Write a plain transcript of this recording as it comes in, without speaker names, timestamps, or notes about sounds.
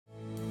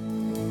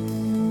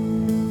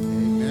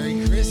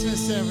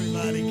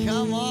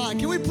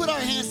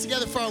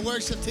for our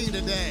worship team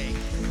today.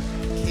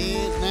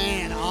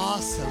 Man,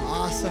 awesome.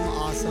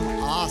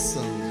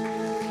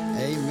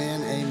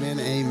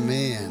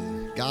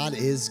 Amen. God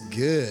is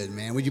good,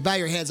 man. Would you bow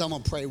your heads? I'm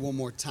going to pray one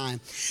more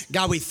time.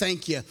 God, we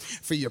thank you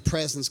for your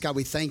presence. God,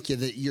 we thank you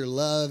that your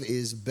love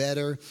is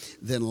better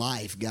than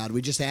life. God,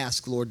 we just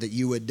ask, Lord, that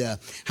you would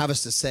have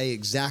us to say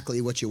exactly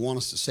what you want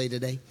us to say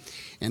today.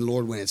 And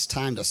Lord, when it's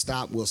time to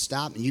stop, we'll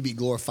stop, and you be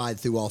glorified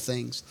through all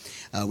things.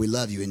 We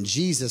love you. In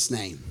Jesus'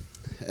 name,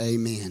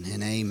 amen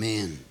and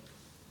amen.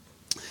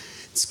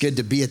 It's good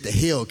to be at the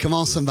hill. Come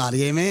on,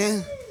 somebody.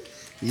 Amen.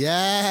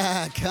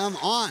 Yeah, come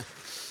on.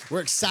 We're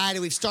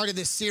excited. We've started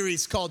this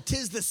series called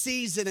 'Tis the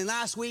Season. And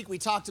last week we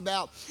talked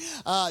about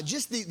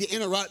just the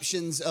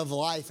interruptions of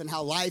life and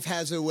how life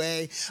has a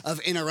way of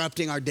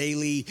interrupting our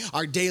daily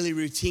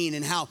routine,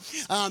 and how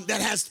that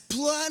has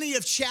plenty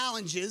of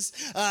challenges.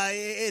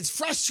 It's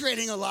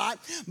frustrating a lot,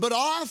 but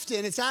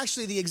often it's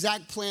actually the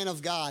exact plan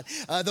of God.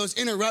 Those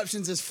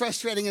interruptions, as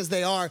frustrating as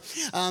they are,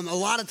 a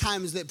lot of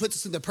times that puts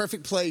us in the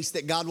perfect place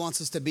that God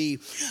wants us to be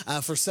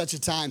for such a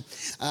time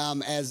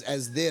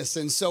as this.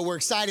 And so we're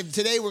excited.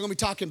 Today we're going to be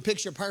talking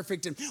picture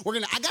perfect, and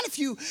I got a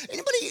few.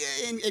 Anybody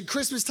in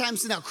Christmas time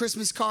send out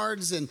Christmas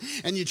cards and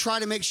you try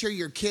to make sure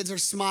your kids are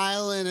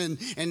smiling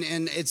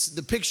and it's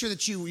the picture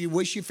that you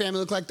wish your family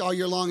looked like all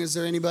year long? Is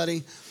there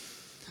anybody?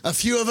 A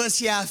few of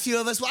us.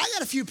 Well, I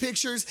got a few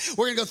pictures.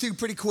 We're gonna go through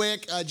pretty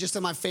quick, just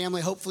of my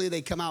family. Hopefully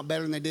they come out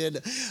better than they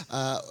did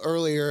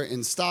earlier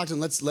in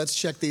Stockton. Let's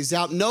check these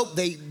out. Nope,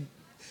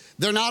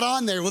 they're not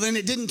on there. Well, then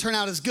it didn't turn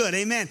out as good.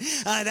 Amen.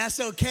 That's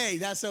okay.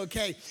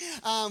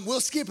 We'll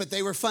skip it.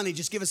 They were funny.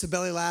 Just give us a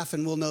belly laugh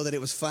and we'll know that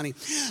it was funny.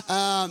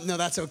 No,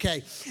 that's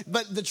okay.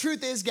 But the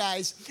truth is,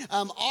 guys,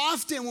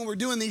 often when we're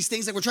doing these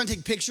things, like we're trying to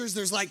take pictures,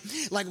 there's like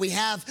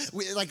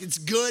it's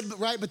good,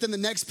 right? But then the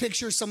next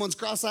picture, someone's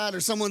cross-eyed or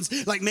someone's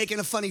like making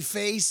a funny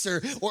face.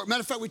 Or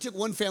matter of fact, we took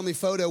one family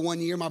photo one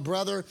year. My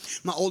ugly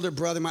older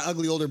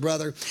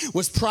brother,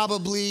 was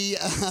probably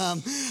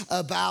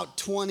about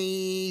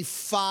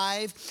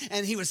 25.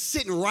 And he was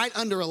sitting right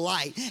under a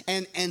light,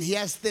 and he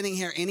has thinning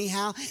hair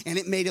anyhow, and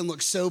it made him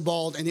look so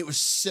bald, and it was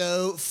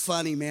so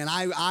funny, man.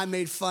 I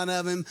made fun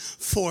of him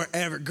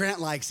forever.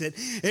 Grant likes it.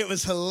 It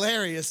was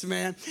hilarious,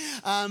 man.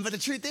 But the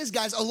truth is,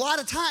 guys, a lot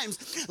of times,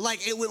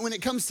 when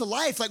it comes to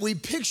life, like we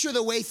picture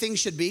the way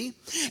things should be,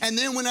 and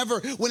then whenever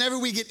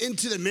we get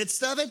into the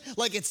midst of it,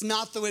 like it's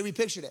not the way we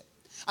pictured it.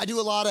 I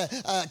do a lot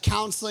of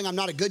counseling. I'm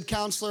not a good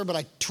counselor, but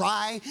I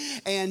try.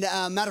 And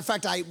matter of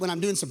fact, when I'm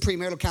doing some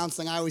premarital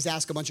counseling, I always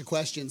ask a bunch of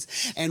questions.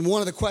 And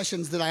one of the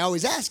questions that I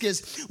always ask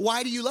is,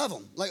 why do you love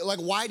them? Like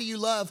why do you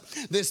love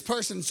this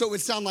person? So it would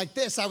sound like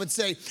this. I would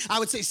say,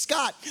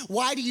 Scott,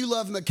 why do you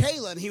love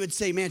Michaela? And he would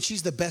say, man,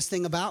 she's the best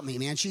thing about me,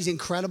 man. She's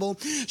incredible.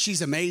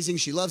 She's amazing.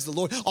 She loves the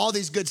Lord. All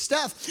these good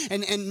stuff.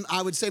 And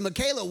I would say,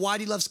 Michaela, why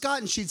do you love Scott?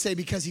 And she'd say,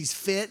 because he's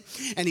fit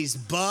and he's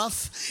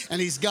buff and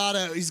he's got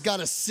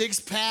a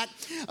six-pack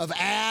of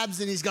abs,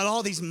 and he's got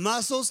all these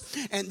muscles.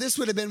 And this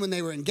would have been when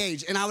they were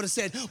engaged. And I would have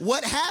said,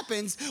 what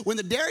happens when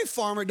the dairy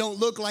farmer don't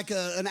look like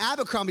an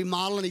Abercrombie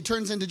model and he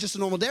turns into just a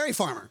normal dairy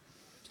farmer?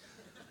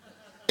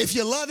 If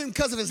you love him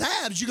because of his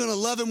abs, you're going to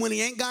love him when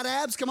he ain't got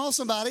abs. Come on,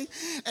 somebody.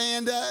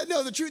 And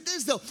no, the truth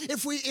is, though,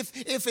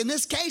 if in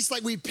this case,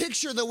 like we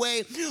picture the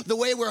way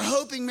we're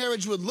hoping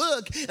marriage would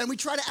look, and we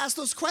try to ask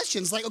those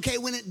questions, like, okay,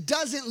 when it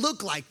doesn't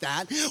look like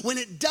that, when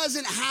it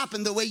doesn't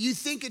happen the way you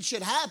think it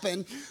should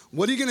happen,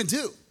 what are you going to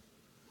do?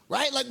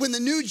 Right? Like when the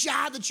new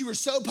job that you were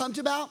so pumped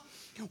about,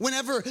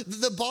 whenever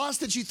the boss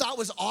that you thought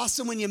was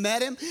awesome when you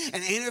met him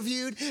and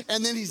interviewed,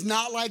 and then he's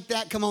not like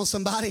that. Come on,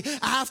 somebody.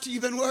 After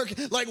you've been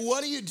working, like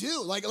what do you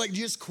do? Like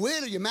you just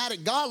quit, or you mad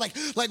at God? Like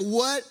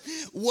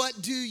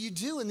what do you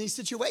do in these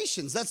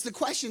situations? That's the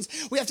questions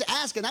we have to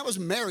ask. And that was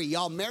Mary,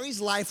 y'all.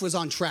 Mary's life was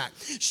on track.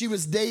 She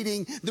was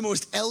dating the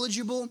most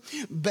eligible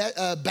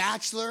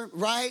bachelor,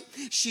 right?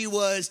 She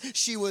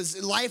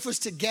was life was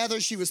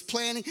together. She's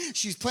planning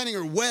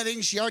her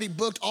wedding. She already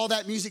booked all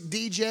that music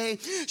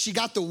DJ. She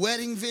got the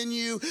wedding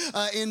venue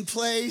in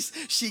place.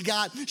 She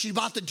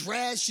bought the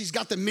dress. She's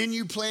got the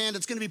menu planned.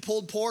 It's going to be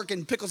pulled pork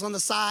and pickles on the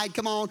side.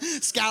 Come on,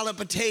 scalloped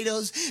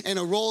potatoes and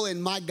a roll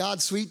in, my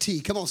God, sweet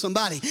tea. Come on,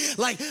 somebody.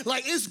 Like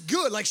it's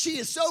good. Like she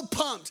is so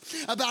pumped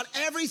about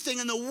everything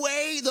and the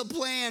way the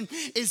plan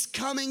is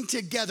coming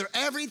together.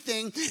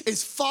 Everything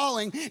is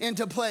falling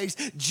into place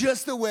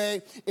just the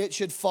way it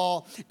should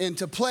fall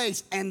into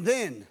place. And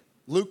then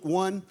Luke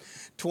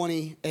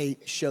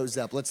 1:28 shows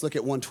up. Let's look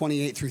at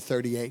 1:28 through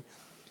 38.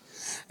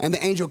 And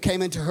the angel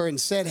came into her and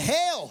said,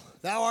 Hail,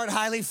 thou art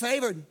highly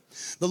favored.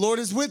 The Lord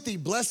is with thee.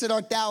 Blessed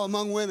art thou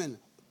among women.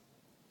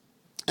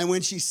 And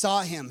when she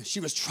saw him, she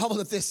was troubled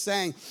at this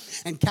saying,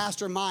 and cast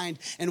her mind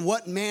in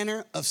what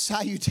manner of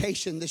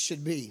salutation this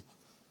should be.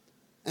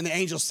 And the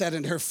angel said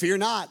unto her, Fear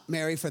not,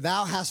 Mary, for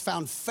thou hast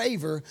found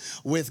favor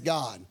with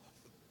God.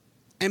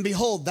 And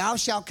behold, thou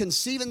shalt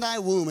conceive in thy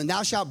womb, and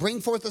thou shalt bring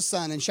forth a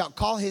son, and shalt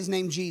call his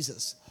name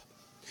Jesus.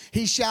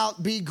 He shall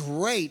be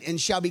great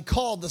and shall be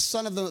called the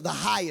Son of the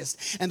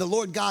Highest. And the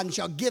Lord God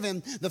shall give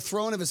him the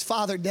throne of his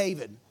father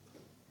David.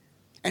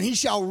 And he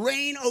shall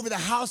reign over the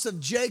house of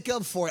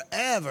Jacob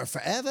forever,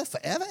 forever,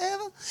 forever,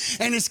 ever.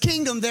 And his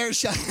kingdom there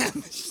shall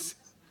have.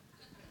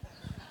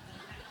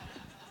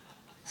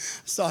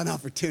 Saw an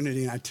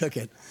opportunity and I took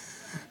it.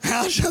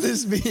 How shall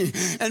this be?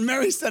 And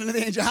Mary said unto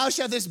the angel, how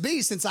shall this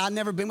be, since I've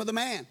never been with a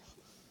man?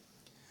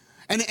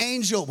 And the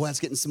angel, well, that's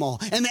getting small.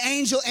 And the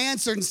angel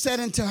answered and said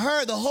unto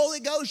her, the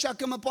Holy Ghost shall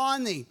come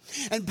upon thee,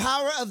 and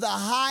power of the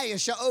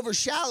highest shall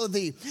overshadow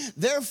thee.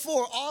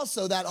 Therefore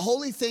also that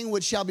holy thing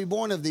which shall be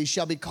born of thee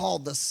shall be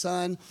called the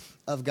Son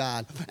of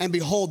God. And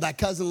behold, thy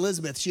cousin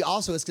Elizabeth, she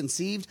also has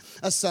conceived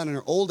a son in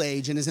her old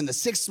age, and is in the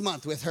 6th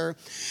month with her,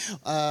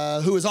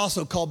 who is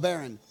also called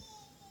barren.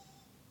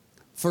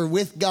 For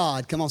with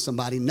God, come on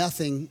somebody,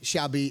 nothing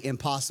shall be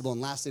impossible. And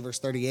lastly, verse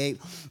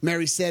 38,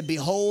 Mary said,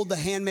 behold, the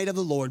handmaid of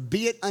the Lord,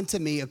 be it unto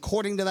me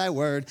according to thy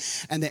word.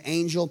 And the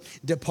angel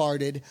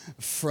departed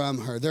from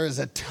her. There is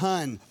a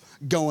ton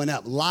going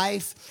up.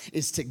 Life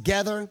is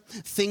together.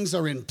 Things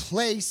are in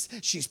place.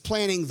 She's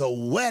planning the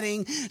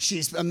wedding.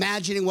 She's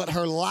imagining what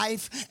her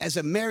life as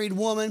a married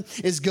woman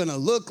is going to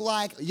look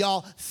like.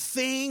 Y'all,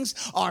 things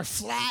are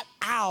flat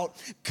out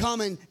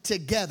coming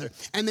together.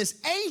 And this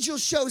angel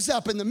shows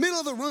up in the middle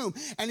of the room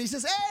and he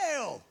says,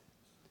 hail,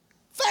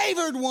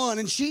 favored one.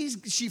 And she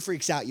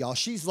freaks out, y'all.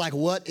 She's like,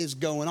 what is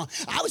going on?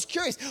 I was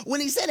curious.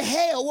 When he said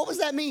hail, what was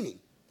that meaning?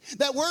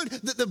 That word,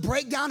 the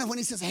breakdown of when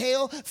he says,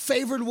 hail,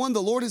 favored one,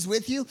 the Lord is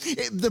with you.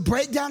 The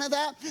breakdown of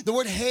that, the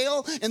word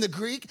hail in the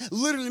Greek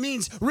literally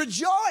means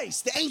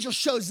rejoice. The angel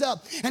shows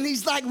up and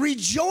he's like,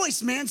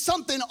 rejoice, man.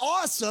 Something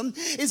awesome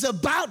is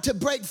about to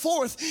break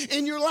forth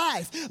in your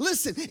life.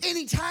 Listen,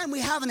 anytime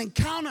we have an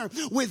encounter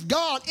with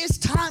God, it's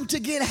time to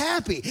get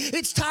happy.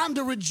 It's time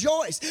to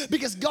rejoice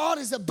because God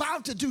is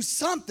about to do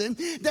something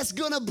that's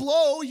going to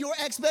blow your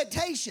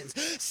expectations.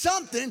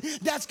 Something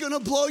that's going to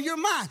blow your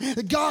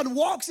mind. God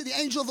walks in, the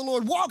angel of the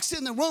Lord walks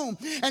in the room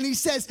and he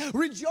says,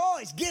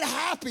 rejoice, get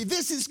happy.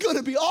 This is going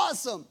to be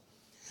awesome.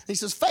 He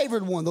says,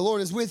 favored one, the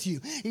Lord is with you.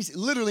 He's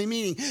literally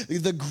meaning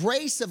the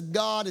grace of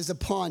God is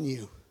upon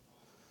you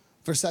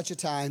for such a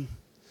time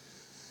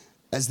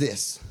as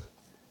this.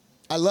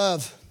 I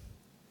love,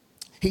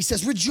 he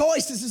says,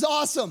 rejoice, this is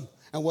awesome.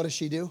 And what does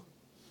she do?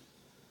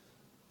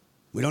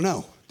 We don't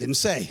know, didn't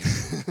say.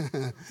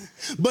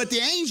 But the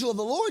angel of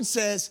the Lord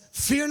says,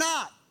 fear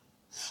not.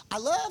 I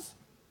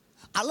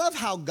love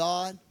how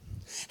God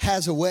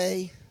has a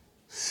way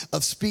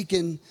of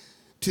speaking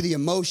to the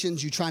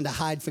emotions you're trying to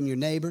hide from your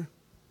neighbor.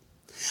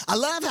 I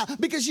love how,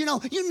 because you know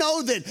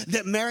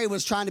that Mary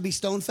was trying to be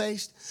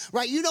stone-faced,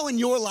 right? You know in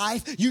your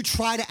life, you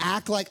try to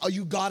act like, oh,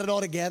 you got it all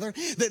together,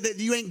 that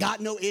you ain't got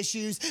no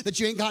issues,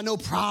 that you ain't got no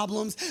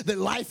problems, that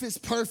life is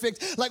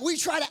perfect. Like we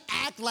try to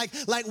act like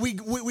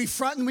we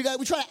front and we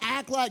try to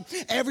act like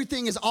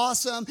everything is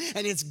awesome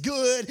and it's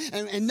good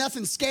and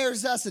nothing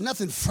scares us and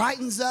nothing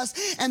frightens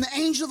us. And the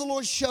angel of the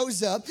Lord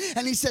shows up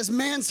and he says,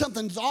 man,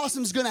 something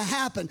awesome is going to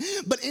happen.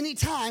 But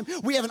anytime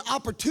we have an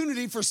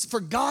opportunity for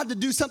God to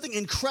do something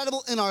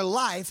incredible in our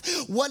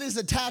life, what is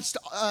attached,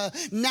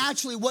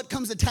 naturally, what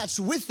comes attached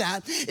with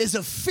that is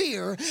a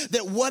fear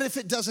that what if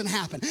it doesn't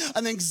happen?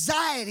 An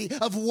anxiety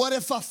of what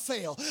if I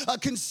fail? A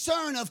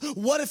concern of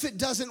what if it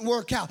doesn't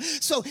work out?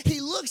 So he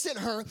looks at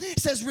her,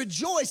 says,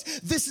 rejoice,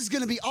 this is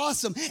going to be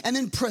awesome. And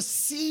then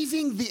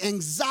perceiving the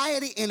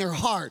anxiety in her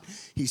heart,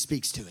 he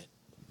speaks to it.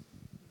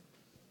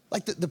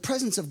 Like the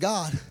presence of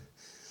God,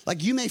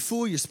 like you may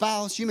fool your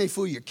spouse, you may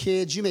fool your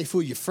kids, you may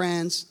fool your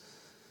friends.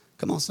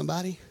 Come on,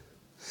 somebody.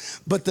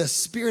 But the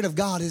Spirit of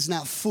God is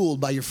not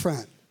fooled by your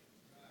front.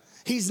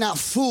 He's not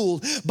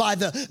fooled by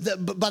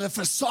the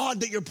facade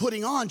that you're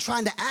putting on,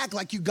 trying to act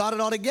like you got it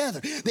all together.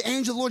 The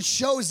angel of the Lord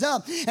shows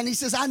up and he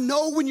says, I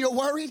know when you're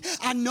worried.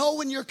 I know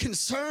when you're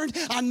concerned.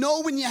 I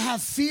know when you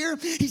have fear.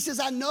 He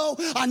says, I know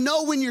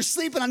when you're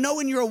sleeping. I know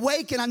when you're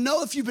awake. And I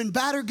know if you've been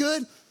bad or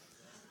good.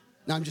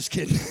 No, I'm just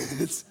kidding.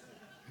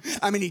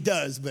 He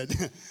does, but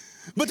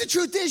the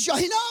truth is, y'all,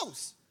 he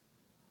knows.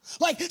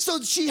 So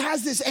she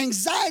has this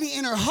anxiety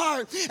in her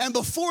heart, and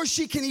before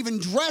she can even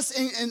address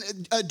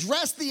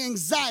the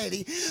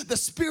anxiety, the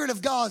Spirit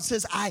of God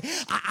says,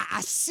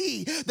 I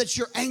see that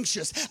you're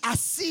anxious. I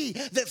see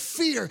that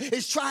fear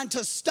is trying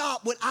to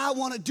stop what I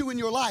want to do in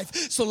your life.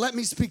 So let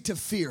me speak to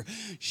fear.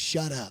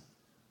 Shut up.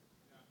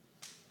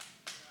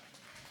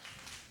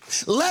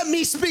 Let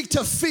me speak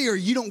to fear.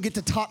 You don't get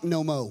to talk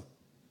no more.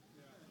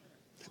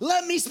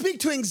 Let me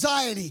speak to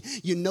anxiety.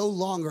 You no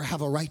longer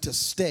have a right to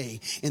stay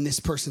in this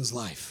person's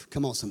life.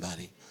 Come on,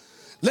 somebody.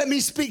 Let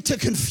me speak to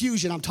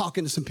confusion. I'm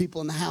talking to some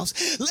people in the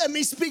house. Let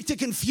me speak to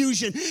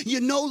confusion.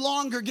 You no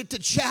longer get to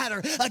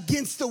chatter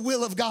against the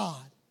will of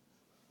God.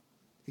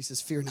 He says,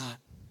 fear not.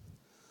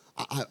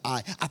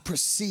 I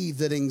perceive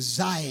that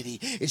anxiety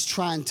is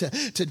trying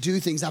to do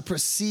things. I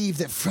perceive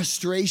that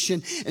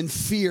frustration and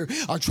fear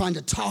are trying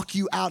to talk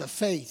you out of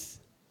faith.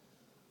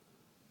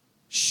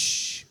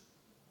 Shh.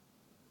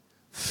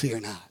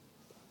 Fear not.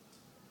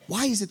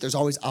 Why is it there's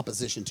always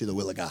opposition to the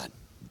will of God?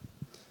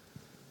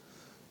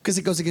 Because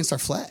it goes against our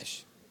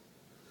flesh,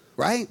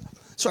 right?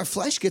 So our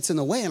flesh gets in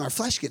the way and our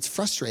flesh gets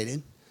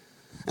frustrated.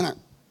 And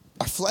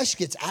Our flesh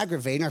gets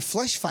aggravated. Our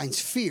flesh finds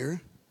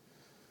fear.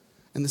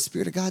 And the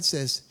Spirit of God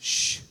says,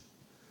 shh,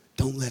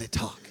 don't let it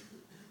talk.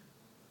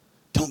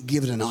 Don't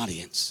give it an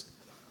audience.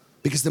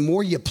 Because the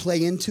more you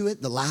play into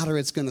it, the louder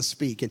it's going to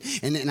speak.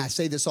 And I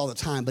say this all the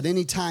time, but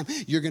anytime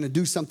you're going to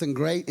do something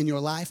great in your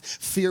life,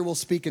 fear will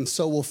speak and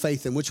so will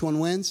faith. And which one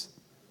wins?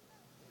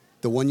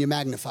 The one you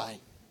magnify.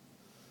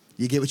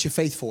 You get what you're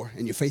faith for,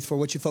 and you're faith for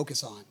what you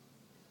focus on.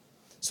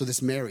 So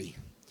this Mary,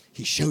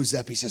 he shows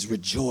up, he says,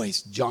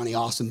 rejoice, Johnny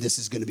Awesome, this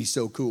is going to be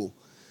so cool.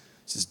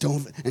 He says,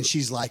 don't, and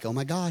she's like, oh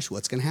my gosh,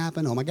 what's going to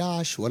happen? Oh my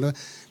gosh.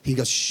 He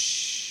goes,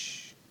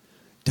 shh,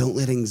 don't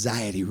let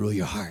anxiety rule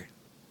your heart.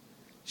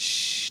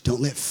 Shh,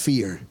 don't let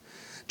fear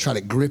try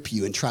to grip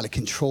you and try to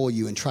control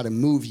you and try to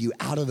move you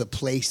out of the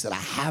place that I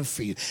have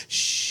for you.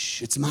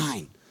 Shh, it's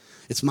mine.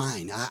 It's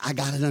mine. I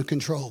got it under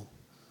control.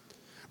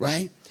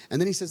 Right? And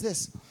then he says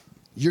this,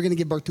 you're going to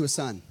give birth to a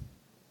son.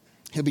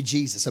 He'll be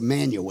Jesus,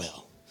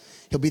 Emmanuel.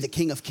 He'll be the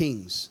King of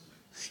Kings.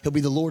 He'll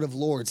be the Lord of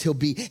Lords.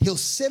 He'll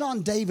sit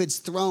on David's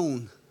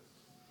throne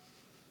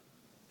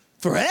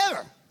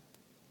forever.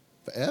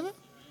 Forever?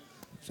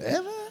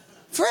 Forever?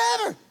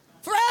 Forever.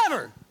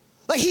 Forever.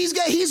 Like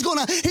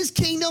his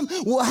kingdom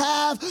will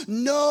have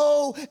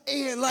no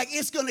end. Like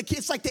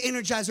it's like the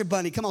Energizer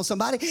Bunny. Come on,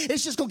 somebody.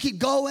 It's just gonna keep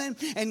going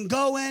and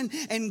going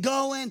and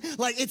going.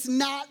 Like it's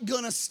not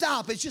gonna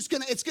stop.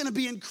 It's gonna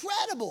be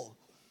incredible.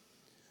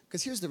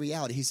 Because here's the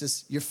reality. He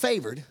says, you're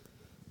favored.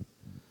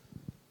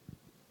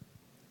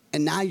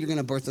 And now you're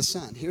gonna birth a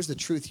son. Here's the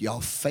truth, y'all.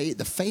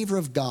 The favor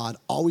of God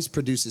always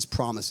produces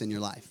promise in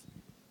your life.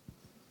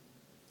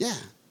 Yeah.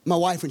 My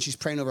wife, when she's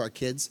praying over our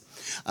kids,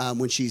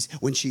 when she's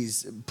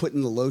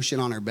putting the lotion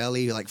on her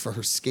belly, like for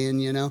her skin,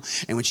 you know,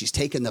 and when she's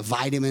taking the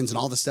vitamins and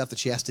all the stuff that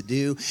she has to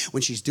do,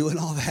 when she's doing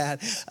all that,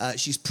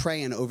 she's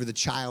praying over the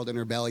child in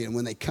her belly. And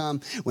when they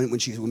come, when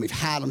we've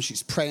had them,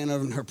 she's praying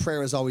over them. Her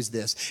prayer is always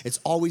this. It's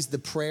always the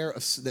prayer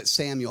that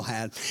Samuel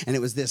had, and it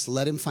was this: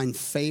 let him find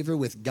favor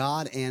with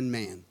God and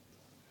man.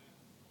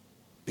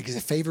 Because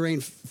if favor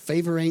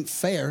ain't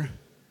fair,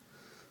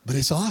 but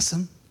it's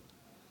awesome,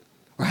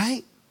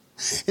 right?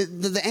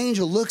 The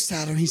angel looks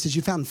at her and he says,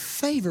 you found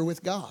favor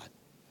with God.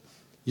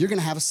 You're going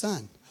to have a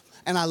son.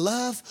 And I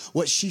love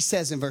what she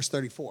says in verse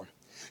 34.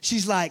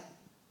 She's like,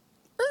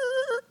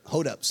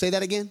 hold up, say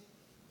that again.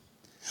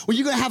 Well,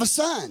 you're going to have a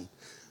son.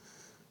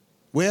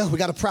 Well, we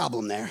got a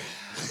problem there.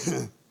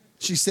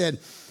 She said,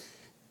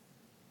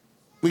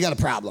 we got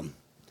a problem.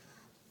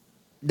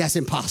 That's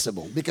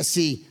impossible. Because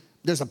see,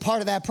 there's a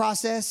part of that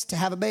process to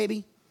have a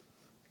baby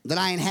that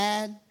I ain't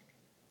had.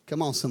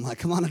 Come on, somebody.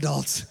 Come on,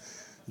 adults.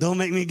 Don't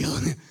make me go.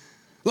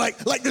 Like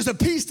there's a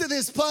piece to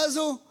this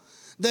puzzle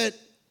that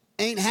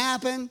ain't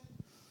happened,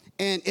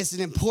 and it's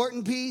an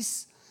important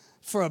piece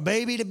for a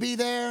baby to be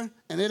there,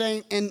 and it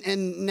ain't.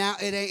 And now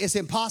it ain't. It's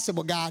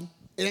impossible, God.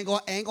 It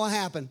ain't gonna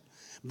happen.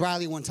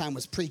 Briley one time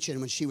was preaching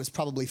when she was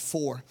probably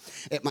 4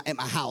 at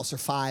my house, or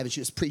 5, and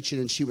she was preaching,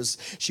 and she was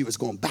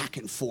going back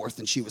and forth,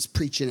 and she was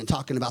preaching and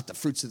talking about the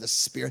fruits of the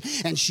Spirit.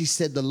 And she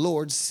said, the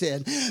Lord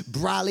said,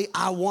 Briley,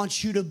 I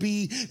want you to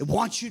be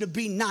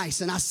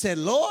nice. And I said,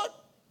 Lord,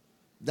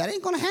 that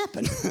ain't gonna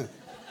happen.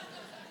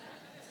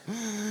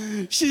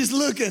 She's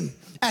looking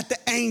at the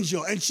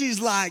angel, and she's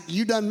like,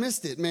 you done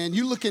missed it, man.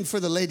 You looking for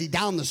the lady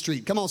down the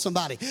street. Come on,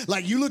 somebody.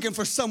 Like, you looking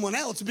for someone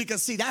else,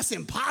 because see, that's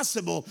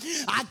impossible.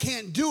 I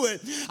can't do it.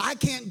 I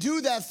can't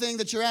do that thing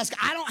that you're asking.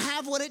 I don't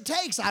have what it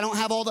takes. I don't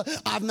have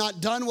I've not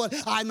done what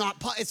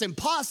it's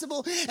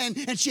impossible.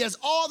 And she has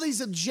all these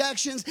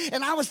objections.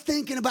 And I was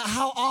thinking about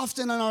how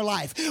often in our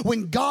life,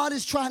 when God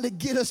is trying to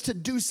get us to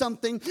do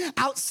something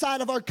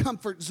outside of our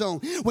comfort zone,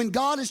 when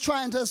God is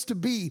trying us to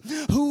be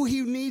who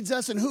he needs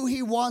us and who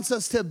he wants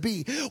us to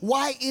be,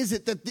 why is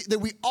it that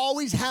we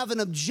always have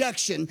an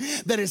objection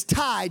that is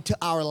tied to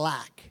our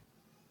lack?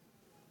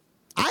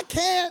 I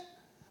can't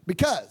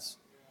because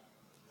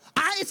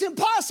it's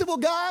impossible,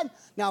 God.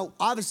 Now,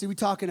 obviously, we're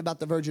talking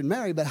about the Virgin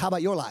Mary, but how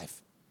about your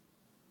life?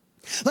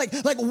 Like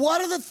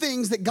what are the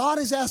things that God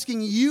is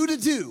asking you to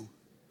do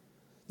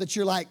that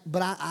you're like,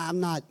 but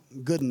I'm not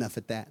good enough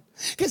at that?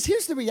 Because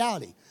here's the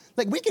reality.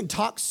 Like, we can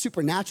talk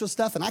supernatural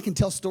stuff, and I can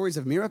tell stories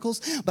of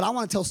miracles, but I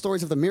want to tell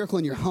stories of the miracle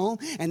in your home,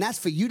 and that's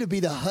for you to be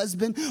the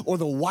husband or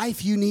the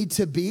wife you need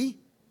to be.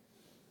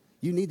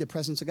 You need the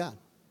presence of God.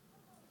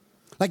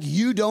 Like,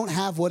 you don't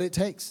have what it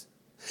takes.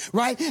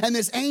 Right? And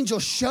this angel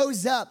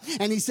shows up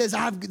and he says,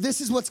 this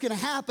is what's going to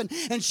happen.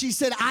 And she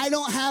said, I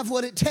don't have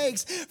what it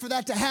takes for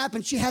that to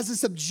happen. She has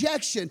this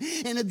objection,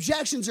 and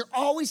objections are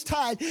always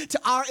tied to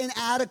our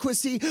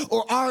inadequacy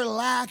or our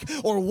lack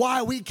or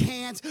why we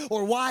can't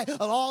or why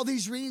all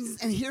these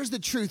reasons. And here's the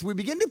truth. We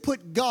begin to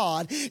put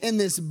God in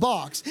this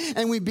box,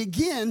 and we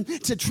begin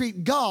to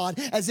treat God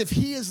as if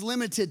he is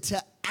limited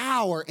to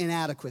our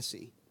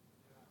inadequacy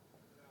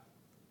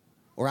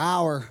or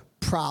our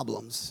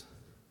problems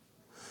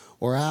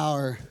or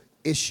our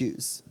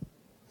issues.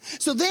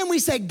 So then we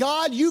say,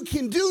 God, you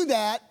can do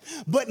that,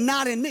 but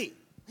not in me.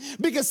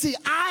 Because see,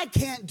 I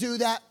can't do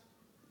that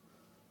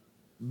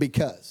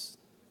because.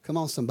 Come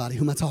on, somebody,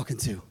 who am I talking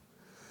to?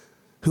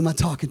 Who am I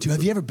talking to?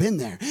 Have you ever been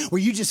there where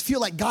you just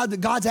feel like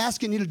God's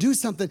asking you to do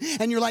something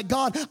and you're like,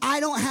 God, I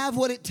don't have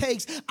what it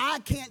takes. I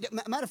can't.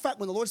 Matter of fact,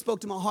 when the Lord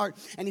spoke to my heart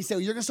and he said,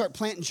 well, you're going to start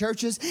planting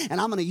churches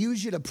and I'm going to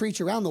use you to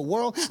preach around the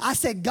world. I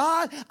said,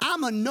 God,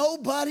 I'm a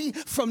nobody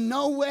from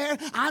nowhere.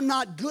 I'm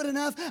not good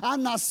enough.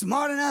 I'm not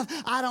smart enough.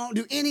 I don't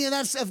do any of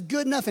that stuff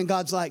good enough. And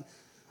God's like,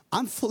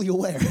 I'm fully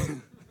aware.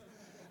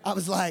 I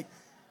was like,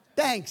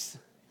 thanks.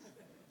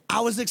 I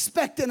was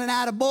expecting an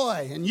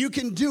attaboy, and you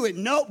can do it.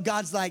 Nope.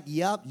 God's like,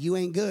 yep, you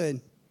ain't good.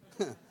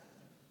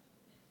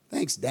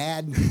 Thanks,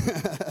 Dad.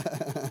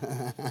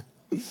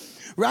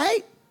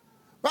 Right?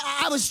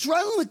 I was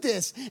struggling with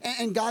this.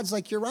 And God's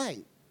like, you're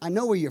right. I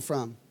know where you're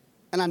from.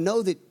 And I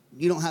know that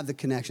you don't have the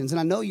connections. And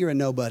I know you're a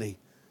nobody.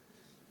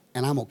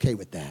 And I'm okay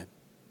with that.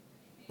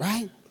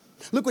 Right?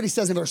 Look what he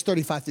says in verse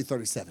 35 through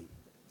 37.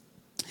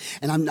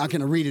 And I'm not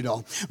going to read it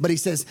all. But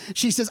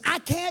she says, I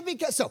can't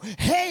because, so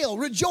hail,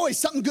 rejoice,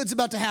 something good's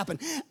about to happen.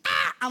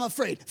 I'm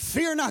afraid.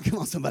 Fear not. Come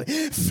on,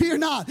 somebody. Fear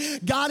not.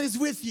 God is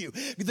with you.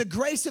 The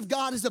grace of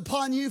God is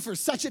upon you for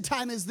such a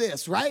time as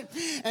this, right?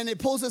 And it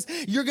pulls us,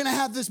 you're going to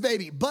have this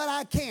baby, but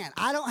I can't.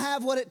 I don't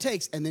have what it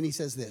takes. And then he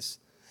says this,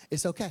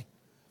 it's okay.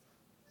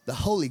 The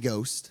Holy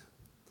Ghost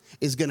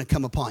is going to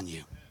come upon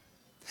you.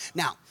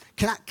 Now,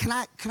 can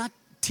I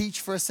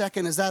teach for a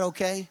second? Is that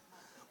okay?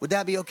 Would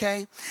that be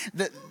okay?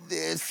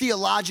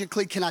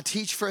 Theologically, can I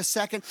teach for a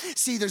second?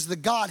 See, there's the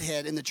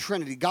Godhead in the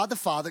Trinity, God the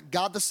Father,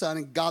 God the Son,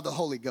 and God the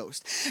Holy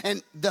Ghost.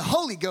 And the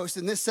Holy Ghost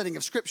in this setting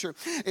of Scripture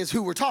is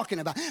who we're talking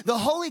about. The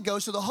Holy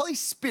Ghost, or the Holy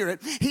Spirit,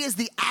 he is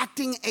the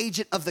acting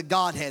agent of the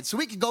Godhead. So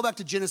we can go back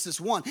to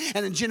Genesis 1.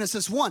 And in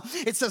Genesis 1,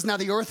 it says, now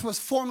the earth was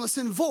formless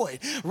and void,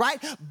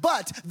 right?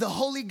 But the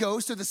Holy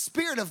Ghost, or the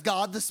Spirit of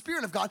God,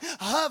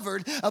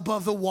 hovered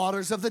above the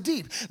waters of the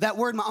deep. That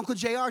word, my Uncle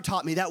JR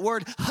taught me, that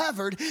word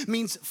hovered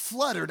means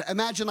fluttered.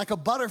 Imagine like a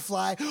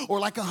butterfly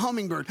or like a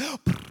hummingbird.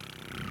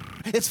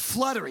 It's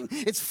fluttering.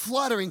 It's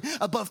fluttering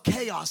above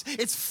chaos.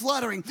 It's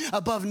fluttering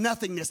above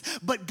nothingness.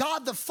 But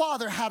God the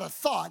Father had a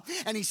thought,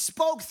 and he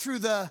spoke through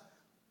the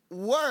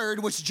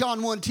word, which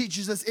John 1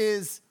 teaches us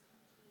is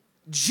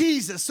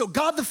Jesus. So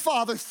God the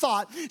Father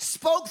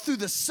spoke through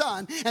the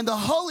Son, and the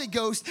Holy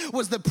Ghost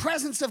was the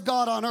presence of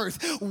God on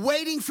earth,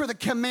 waiting for the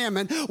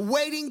commandment,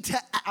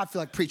 I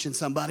feel like preaching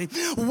somebody,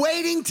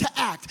 waiting to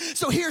act.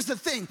 So here's the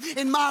thing,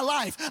 in my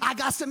life, I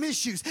got some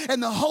issues,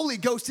 and the Holy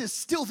Ghost is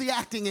still the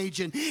acting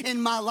agent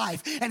in my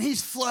life, and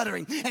he's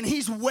fluttering, and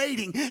he's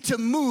waiting to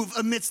move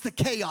amidst the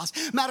chaos.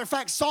 Matter of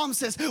fact, Psalm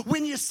says,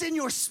 when you send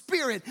your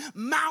spirit,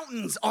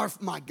 mountains are,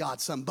 my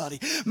God,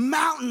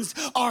 mountains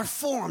are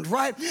formed,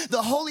 right?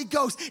 The Holy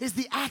Ghost is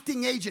the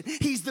acting agent.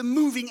 He's the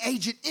moving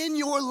agent in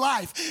your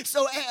life.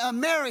 So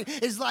Mary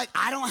is like,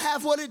 I don't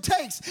have what it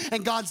takes.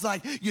 And God's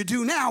like, you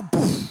do now.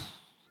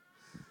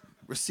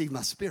 Receive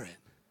my spirit.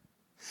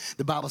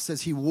 The Bible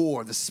says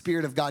the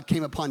Spirit of God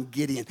came upon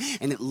Gideon.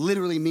 And it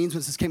literally means, when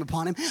it says came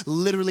upon him,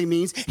 literally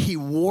means he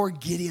wore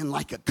Gideon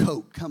like a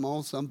coat. Come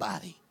on,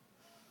 somebody.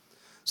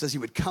 It says he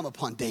would come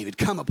upon David,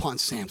 come upon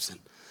Samson,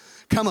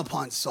 come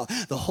upon Saul.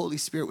 The Holy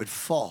Spirit would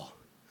fall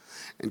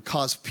and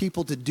cause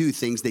people to do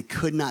things they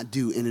could not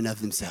do in and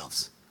of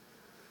themselves.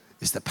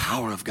 It's the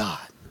power of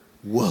God.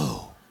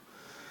 Whoa.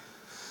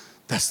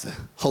 That's the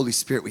Holy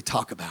Spirit we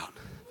talk about.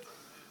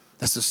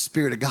 That's the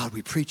Spirit of God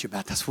we preach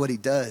about. That's what he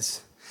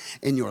does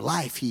in your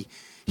life. He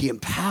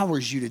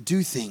empowers you to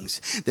do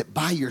things that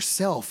by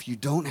yourself you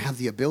don't have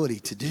the ability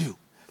to do.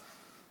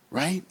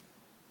 Right?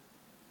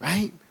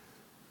 Right?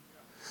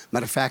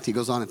 Matter of fact, he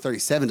goes on in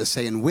 37 to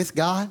say, and with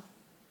God,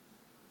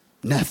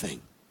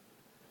 nothing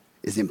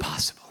is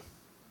impossible.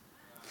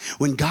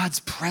 When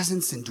God's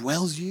presence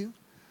indwells you,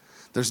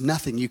 there's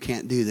nothing you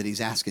can't do that he's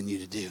asking you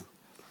to do.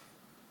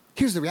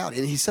 Here's the reality,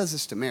 and he says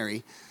this to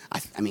Mary,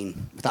 I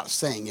mean, without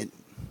saying it.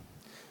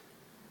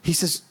 He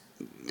says,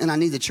 and I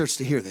need the church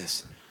to hear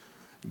this,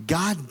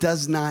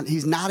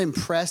 he's not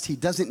impressed, he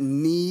doesn't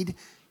need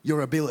your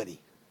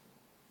ability.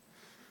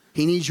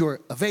 He needs your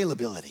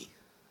availability.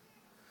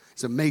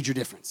 It's a major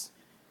difference.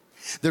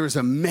 There is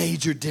a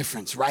major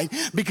difference, right?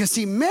 Because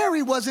see,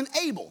 Mary wasn't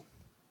able,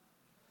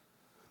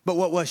 but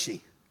what was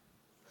she?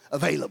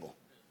 Available.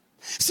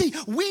 See,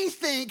 we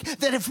think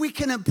that if we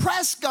can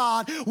impress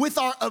God with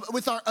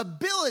our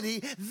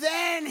ability,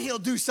 then he'll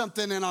do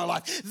something in our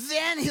life.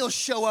 Then he'll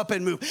show up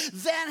and move.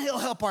 Then he'll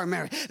help our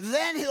marriage.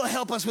 Then he'll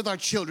help us with our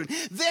children.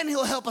 Then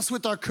he'll help us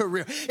with our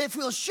career. If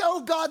we'll show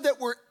God that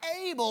we're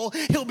able,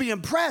 he'll be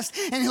impressed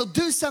and he'll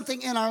do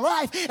something in our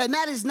life. And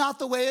that is not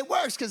the way it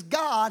works, because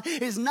God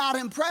is not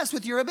impressed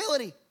with your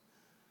ability.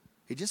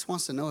 He just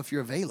wants to know if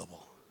you're available.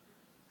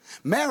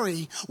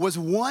 Mary was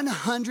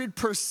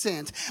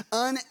 100%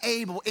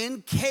 unable,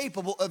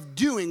 incapable of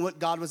doing what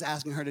God was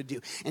asking her to do.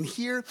 And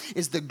here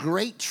is the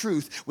great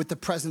truth with the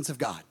presence of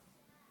God.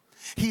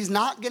 He's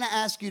not going to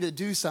ask you to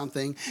do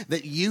something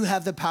that you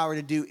have the power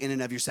to do in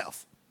and of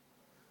yourself,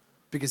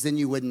 because then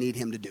you wouldn't need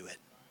him to do it,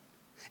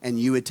 and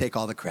you would take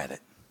all the credit.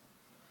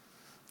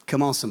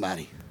 Come on,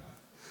 somebody.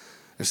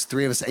 There's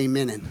 3 of us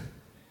amening,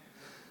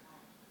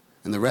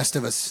 and the rest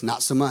of us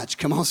not so much.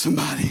 Come on,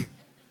 somebody.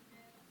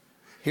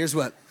 Here's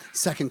what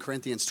 2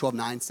 Corinthians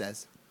 12:9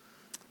 says.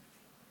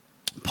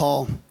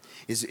 Paul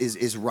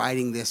is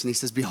writing this, and he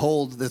says,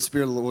 behold, the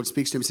Spirit of the Lord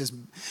speaks to him. He says,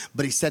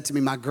 but he said to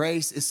me, my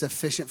grace is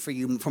sufficient for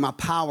you, for my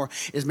power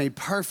is made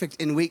perfect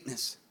in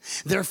weakness.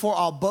 Therefore,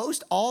 I'll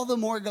boast all the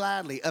more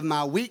gladly of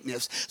my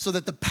weakness, so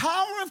that the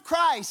power of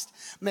Christ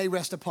may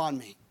rest upon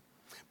me.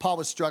 Paul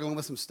was struggling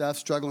with some stuff,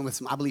 struggling with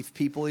some, I believe,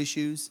 people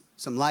issues,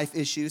 some life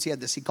issues. He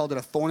had this, he called it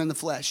a thorn in the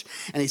flesh.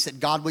 And he said,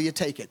 God, will you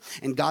take it?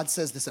 And God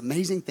says this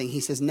amazing thing. He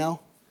says, no,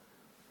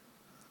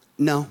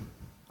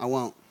 I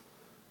won't.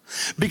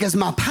 Because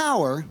my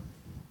power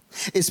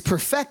is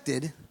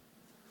perfected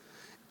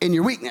in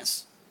your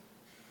weakness.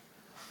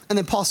 And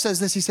then Paul says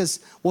this, he says,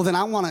 well, then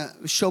I want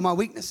to show my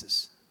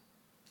weaknesses.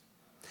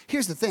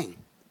 Here's the thing.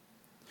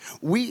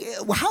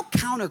 How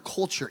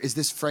counterculture is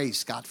this phrase,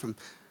 Scott, from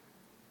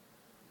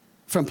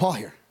Paul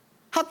here?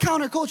 How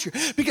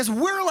counterculture? Because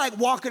we're like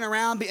walking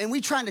around and we're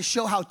trying to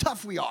show how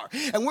tough we are.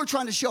 And we're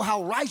trying to show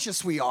how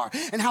righteous we are.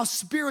 And how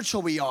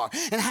spiritual we are.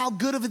 And how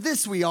good of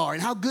this we are.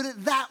 And how good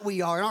at that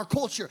we are in our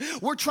culture.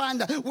 We're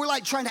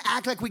like trying to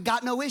act like we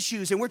got no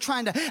issues. And we're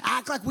trying to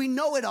act like we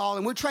know it all.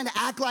 And we're trying to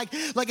act like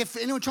if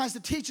anyone tries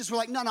to teach us, we're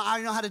like, no, I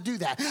already know how to do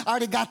that. I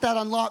already got that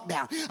on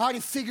lockdown. I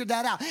already figured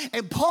that out.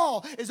 And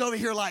Paul is over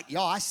here like,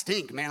 y'all, I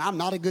stink, man. I'm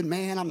not a good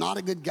man. I'm not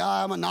a good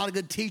guy. I'm not a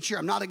good teacher.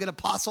 I'm not a good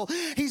apostle.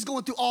 He's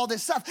going through all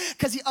this stuff.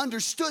 Because he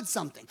understood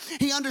something.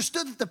 He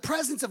understood that the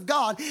presence of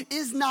God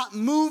is not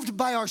moved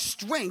by our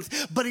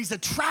strength, but he's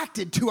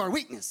attracted to our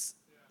weakness.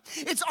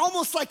 It's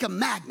almost like a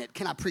magnet.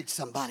 Can I preach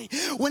somebody?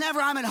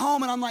 Whenever I'm at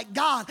home and I'm like,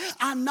 God,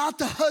 I'm not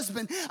the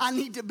husband I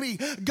need to be.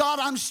 God,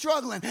 I'm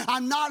struggling.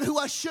 I'm not who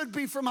I should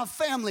be for my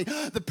family.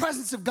 The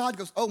presence of God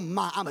goes, oh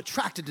my, I'm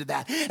attracted to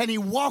that. And he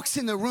walks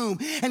in the room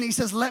and he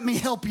says, let me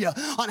help you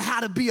on how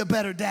to be a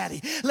better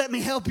daddy. Let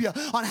me help you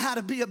on how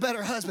to be a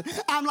better husband.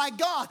 I'm like,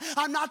 God,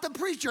 I'm not the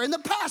preacher and the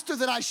pastor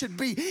that I should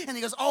be. And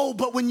he goes, oh,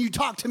 but when you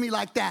talk to me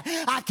like that,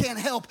 I can't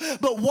help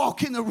but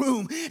walk in the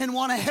room and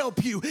want to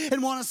help you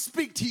and want to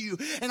speak to you.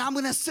 And I'm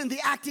going to send the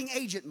acting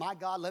agent, my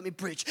God, let me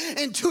preach,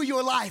 into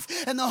your life.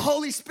 And the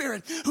Holy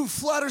Spirit who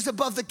flutters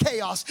above the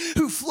chaos,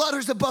 who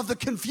flutters above the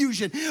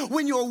confusion.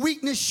 When your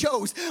weakness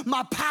shows,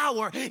 my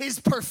power is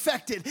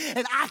perfected.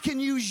 And I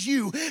can use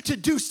you to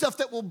do stuff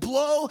that will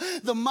blow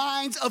the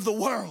minds of the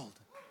world.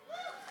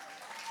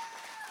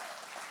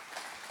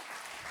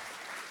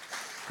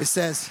 It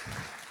says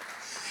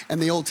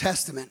in the Old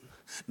Testament,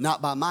 not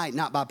by might,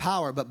 not by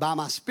power, but by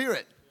my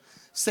Spirit,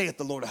 saith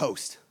the Lord of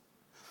hosts.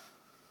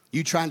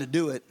 You trying to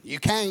do it, you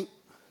can't.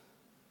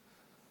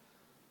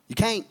 You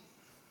can't,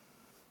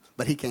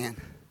 but he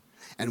can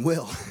and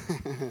will.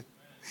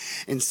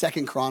 In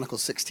 2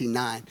 Chronicles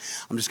 16:9,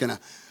 I'm just going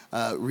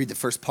to read the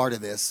first part of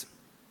this.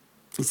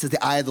 It says,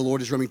 the eye of the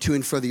Lord is roaming to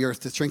and fro the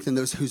earth to strengthen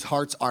those whose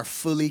hearts are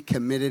fully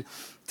committed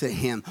to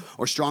him,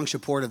 or strong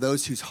support of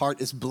those whose heart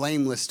is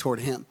blameless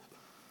toward him.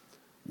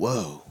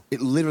 Whoa.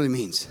 It literally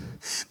means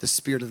the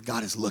Spirit of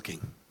God is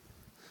looking,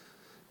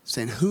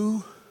 saying,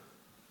 who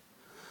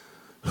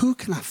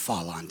can I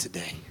fall on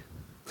today?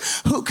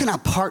 Who can I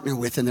partner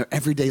with in their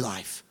everyday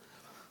life?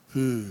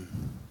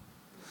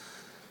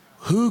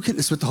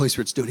 This is what the Holy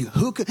Spirit's doing.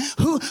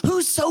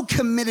 Who's so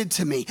committed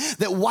to me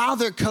that while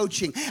they're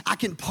coaching, I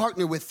can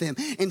partner with them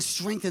and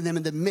strengthen them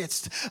in the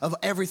midst of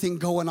everything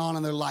going on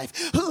in their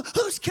life?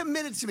 Who's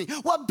committed to me?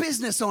 What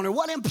business owner?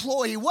 What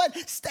employee? What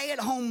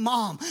stay-at-home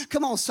mom?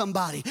 Come on,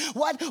 somebody.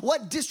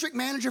 What district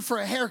manager for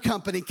a hair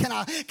company can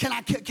I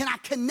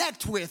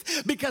connect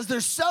with because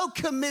they're so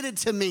committed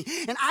to me,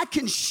 and I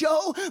can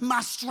show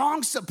my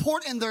strong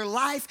support in their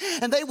life,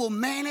 and they will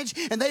manage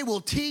and they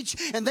will teach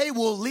and they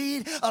will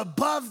lead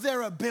above their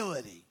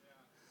ability.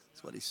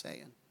 That's what he's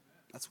saying.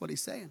 That's what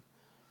he's saying.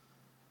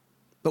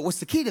 But what's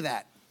the key to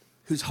that?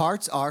 Whose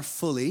hearts are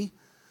fully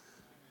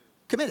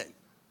committed.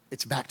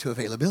 It's back to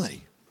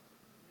availability.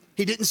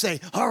 He didn't say,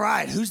 all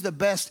right, who's the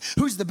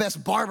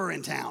best barber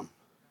in town?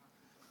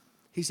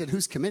 He said,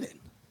 who's committed?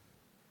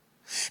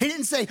 He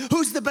didn't say,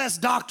 who's the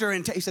best doctor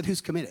in town? He said,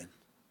 who's committed?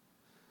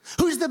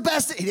 Who's the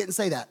best? He didn't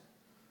say that.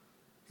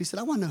 He said,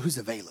 I want to know who's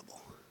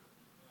available.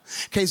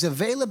 Okay, his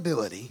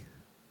availability.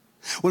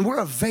 When we're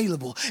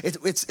available,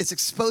 it's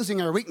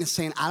exposing our weakness,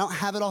 saying, I don't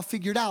have it all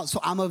figured out, so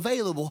I'm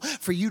available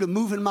for you to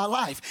move in my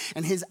life.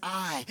 And his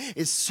eye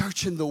is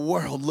searching the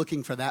world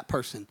looking for that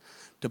person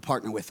to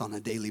partner with on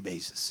a daily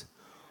basis.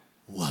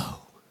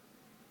 Whoa.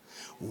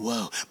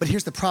 But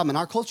here's the problem in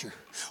our culture.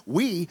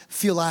 We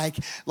feel like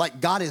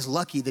God is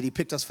lucky that he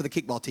picked us for the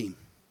kickball team.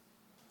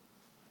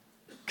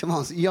 Come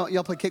on,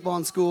 y'all play kickball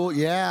in school?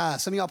 Yeah,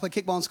 some of y'all play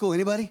kickball in school.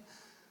 Anybody?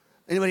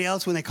 Anybody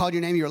else, when they called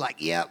your name, you were like,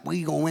 yeah,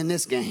 we gonna win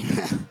this game.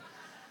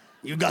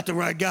 You got the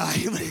right guy.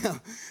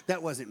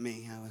 That wasn't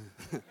me.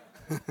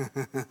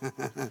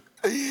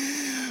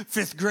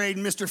 Fifth grade,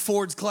 Mr.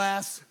 Ford's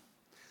class.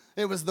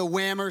 It was the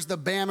whammers, the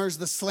bammers,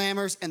 the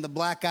slammers, and the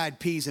black-eyed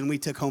peas, and we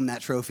took home that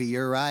trophy.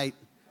 You're right.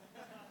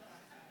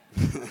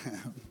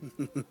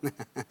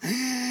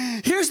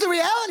 Here's the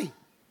reality.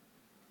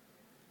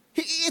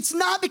 It's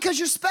not because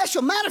you're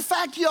special. Matter of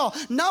fact, y'all,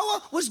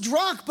 Noah was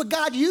drunk, but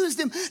God used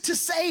him to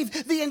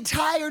save the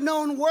entire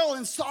known world.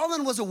 And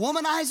Solomon was a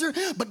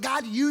womanizer, but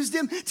God used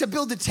him to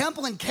build the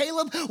temple. And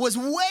Caleb was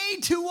way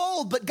too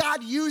old, but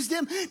God used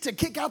him to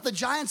kick out the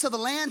giants of the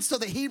land so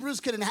the Hebrews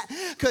could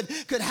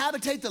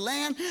habitate the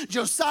land.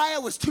 Josiah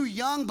was too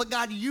young, but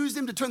God used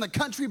him to turn the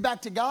country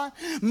back to God.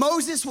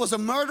 Moses was a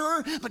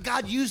murderer, but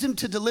God used him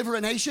to deliver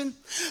a nation.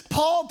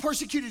 Paul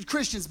persecuted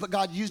Christians, but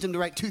God used him to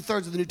write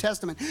 2/3 of the New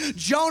Testament.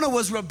 Jonah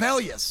was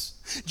rebellious.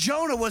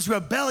 Jonah was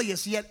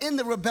rebellious, yet in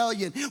the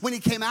rebellion, when he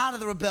came out of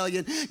the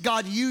rebellion,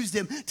 God used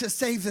him to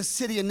save the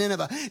city of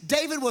Nineveh.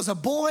 David was a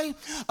boy,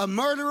 a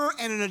murderer,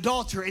 and an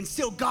adulterer, and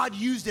still God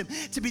used him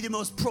to be the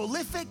most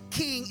prolific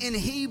king in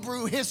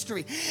Hebrew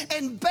history.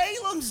 And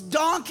Balaam's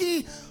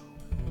donkey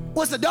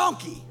was a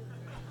donkey.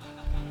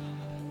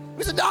 It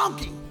was a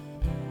donkey.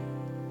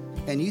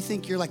 And you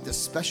think you're like the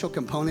special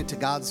component to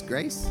God's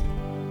grace?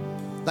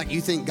 Like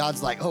you think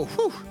God's like, oh,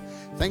 whew,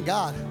 thank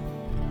God.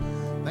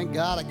 Thank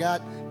God I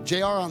got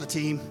JR on the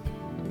team.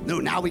 No,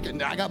 now we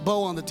can. I got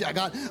Bo on the team. I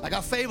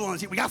got Fable on the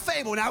team. We got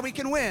Fable. Now we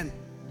can win.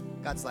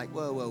 God's like,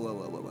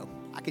 whoa.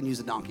 I can use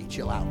a donkey.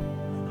 Chill out.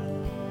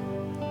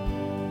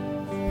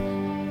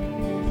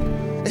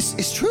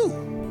 It's true.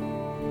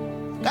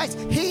 Guys,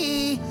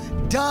 he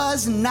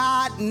does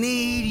not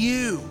need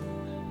you.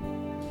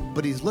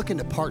 But he's looking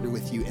to partner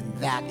with you, and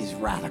that is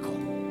radical.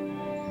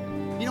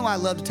 You know why I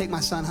love to take my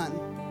son hunting?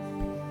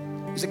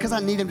 Is it because I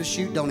need him to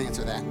shoot? Don't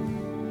answer that.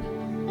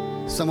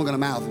 Someone's gonna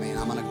mouth me and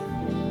I'm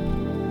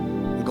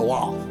gonna go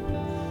off.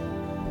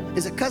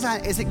 Is it because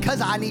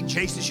I need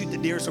Chase to shoot the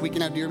deer so we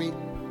can have deer meat?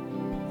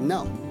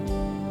 No.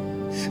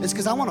 It's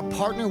because I want to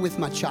partner with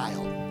my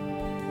child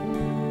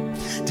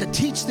to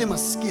teach them a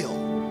skill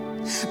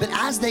that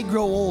as they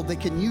grow old, they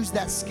can use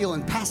that skill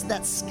and pass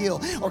that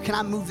skill. Or can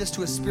I move this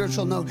to a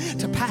spiritual note?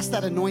 To pass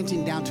that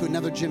anointing down to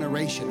another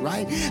generation,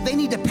 right? They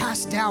need to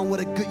pass down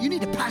you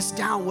need to pass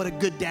down what a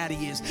good daddy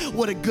is,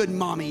 what a good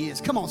mommy is.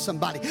 Come on,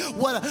 somebody.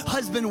 What a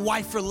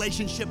husband-wife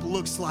relationship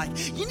looks like.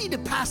 You need to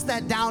pass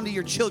that down to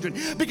your children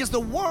because the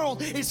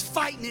world is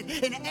fighting it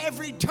in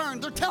every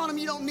turn. They're telling them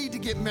you don't need to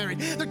get married.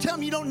 They're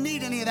telling them you don't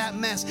need any of that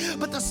mess.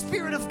 But the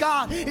Spirit of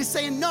God is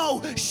saying,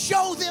 no,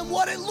 show them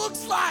what it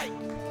looks like.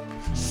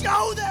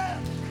 Show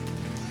them.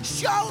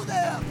 Show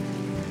them.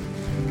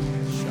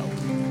 Show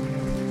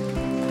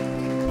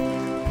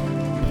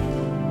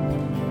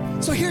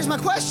them. So here's my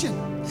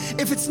question.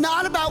 If it's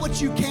not about what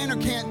you can or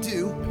can't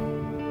do,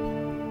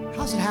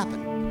 how's it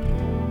happen?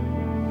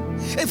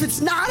 If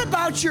it's not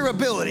about your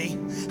ability,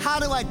 how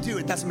do I do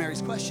it? That's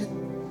Mary's question.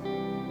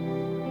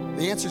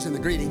 The answer's in the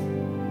greeting.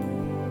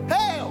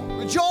 Hail,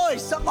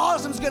 rejoice, something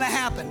awesome's gonna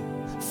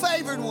happen.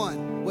 Favored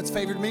one. What's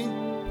favored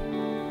mean?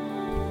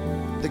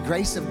 The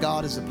grace of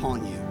God is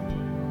upon you.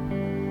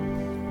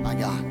 My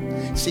God.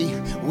 See,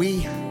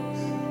 we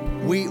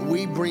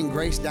bring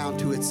grace down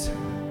to its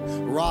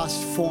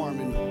rawest form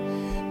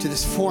and to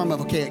this form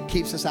of, okay, it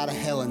keeps us out of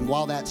hell. And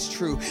while that's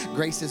true,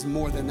 grace is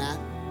more than that.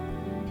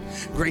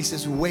 Grace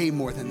is way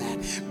more than that.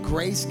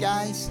 Grace,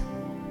 guys,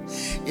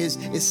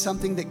 is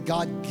something that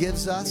God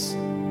gives us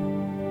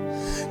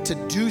to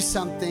do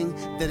something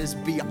that is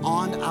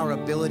beyond our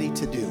ability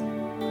to do.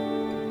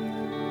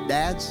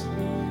 Dads,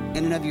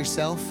 in and of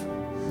yourself,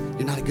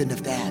 you're not a good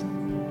enough dad.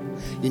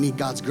 You need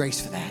God's grace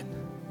for that.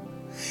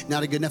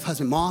 Not a good enough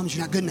husband. Moms,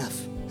 you're not good enough.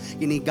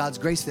 You need God's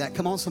grace for that.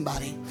 Come on,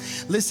 somebody.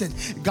 Listen,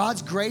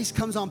 God's grace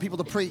comes on people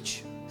to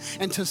preach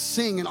and to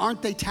sing. And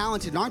aren't they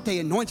talented? And aren't they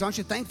anointed? Aren't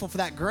you thankful for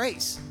that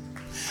grace?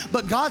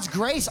 But God's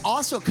grace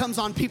also comes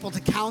on people to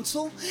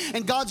counsel,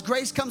 and God's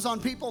grace comes on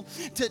people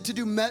to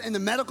do in the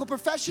medical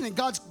profession, and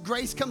God's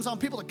grace comes on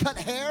people to cut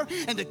hair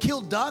and to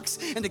kill ducks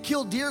and to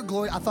kill deer.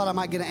 Glory, I thought I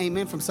might get an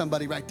amen from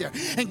somebody right there.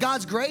 And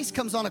God's grace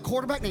comes on a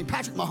quarterback named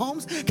Patrick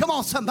Mahomes. Come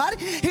on,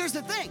 somebody. Here's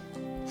the thing.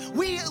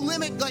 We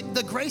limit like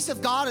the grace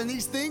of God and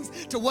these things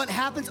to what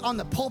happens on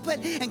the pulpit,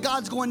 and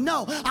God's going,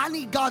 no, I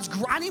need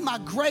my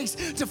grace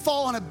to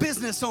fall on a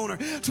business owner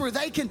to where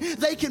they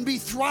can be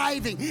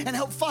thriving and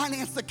help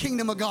finance the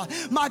kingdom of God.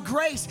 My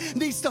grace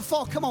needs to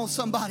fall. Come on,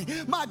 somebody.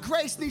 My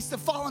grace needs to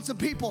fall on some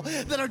people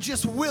that are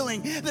just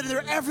willing, that in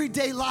their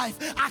everyday life,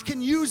 I can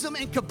use them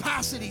in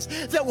capacities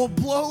that will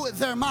blow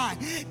their mind.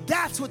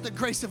 That's what the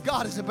grace of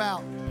God is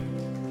about.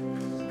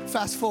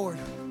 Fast forward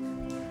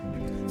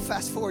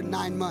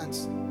 9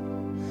 months.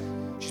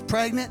 She's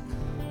pregnant,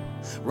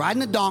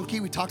 riding a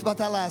donkey. We talked about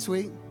that last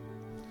week.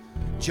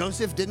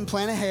 Joseph didn't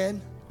plan ahead.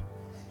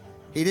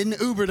 He didn't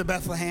Uber to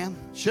Bethlehem.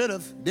 Should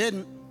have,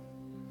 didn't.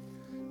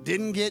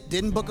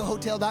 Didn't book a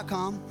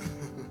hotel.com.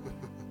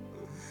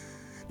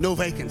 No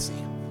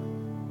vacancy.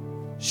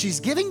 She's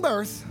giving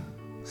birth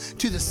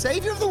to the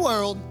Savior of the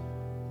world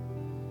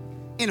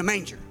in a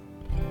manger.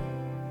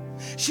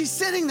 She's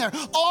sitting there,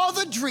 all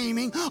the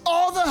dreaming,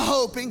 all the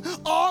hoping,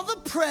 all the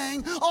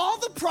praying, all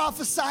the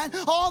prophesying,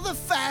 all the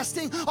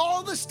fasting,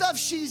 all the stuff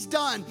she's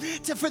done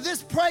for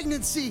this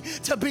pregnancy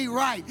to be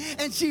right.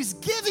 And she's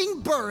giving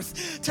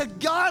birth to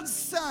God's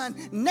son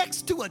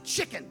next to a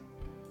chicken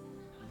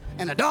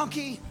and a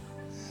donkey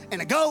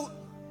and a goat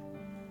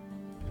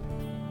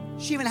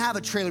She even have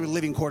a trailer with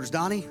living quarters,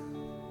 Donnie.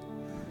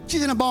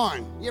 She's in a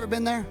barn. You ever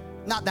been there?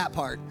 Not that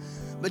part,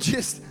 but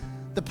just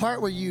the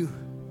part where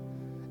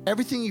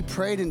everything you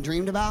prayed and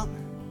dreamed about,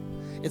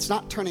 it's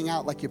not turning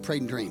out like you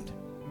prayed and dreamed.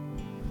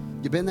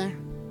 You been there?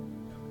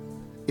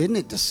 Isn't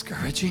it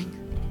discouraging?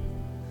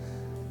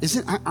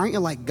 Aren't you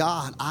like,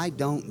 God, I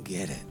don't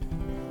get it.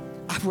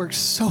 I've worked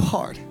so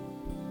hard.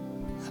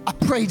 I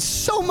prayed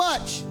so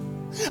much.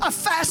 I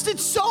fasted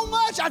so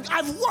much.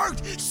 I've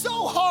worked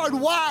so hard.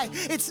 Why?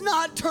 It's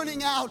not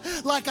turning out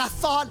like I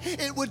thought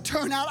it would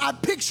turn out. I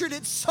pictured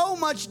it so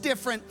much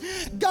different.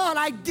 God,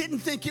 I didn't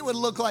think it would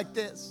look like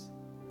this.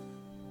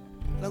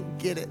 I don't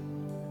get it.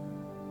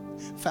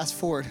 Fast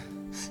forward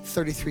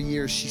 33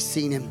 years, she's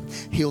seen him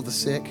heal the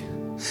sick,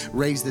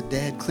 raise the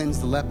dead, cleanse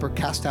the leper,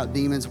 cast out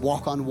demons,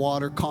 walk on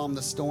water, calm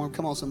the storm.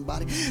 Come on,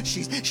 somebody.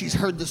 She's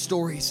heard the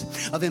stories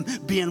of him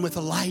being with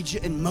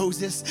Elijah and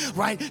Moses,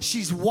 right?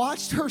 She's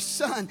watched her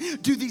son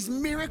do these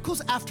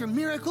miracles after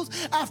miracles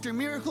after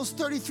miracles.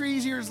 33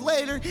 years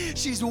later,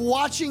 she's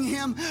watching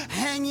him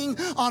hanging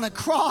on a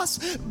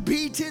cross,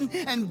 beaten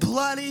and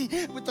bloody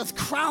with the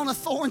crown of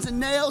thorns and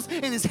nails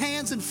in his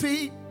hands and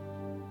feet.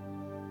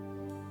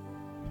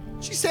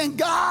 She's saying,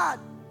 God,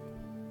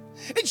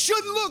 it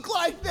shouldn't look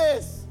like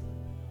this.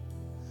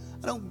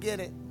 I don't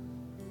get it.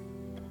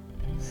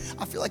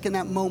 I feel like in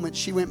that moment,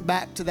 she went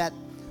back to that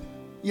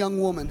young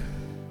woman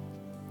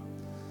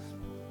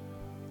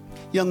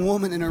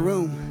in her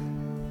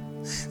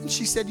room. And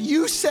she said,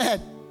 you said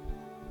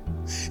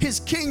his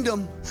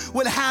kingdom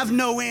would have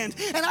no end.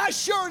 And I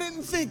sure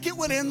didn't think it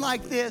would end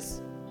like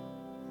this.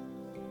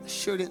 I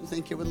sure didn't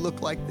think it would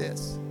look like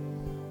this.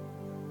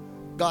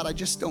 God, I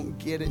just don't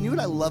get it. And you know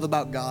what I love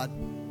about God?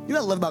 You know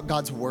what I love about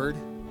God's word?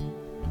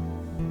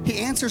 He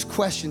answers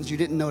questions you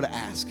didn't know to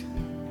ask.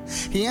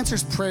 He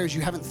answers prayers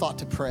you haven't thought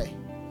to pray.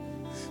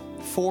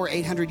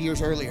 800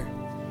 years earlier,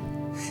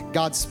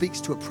 God speaks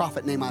to a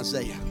prophet named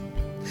Isaiah.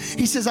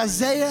 He says,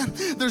 Isaiah,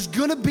 there's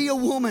gonna be a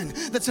woman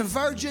that's a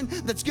virgin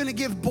that's gonna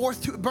give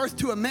birth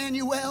to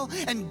Emmanuel,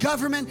 and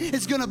government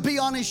is gonna be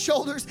on his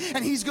shoulders,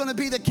 and he's gonna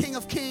be the King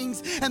of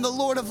Kings and the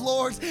Lord of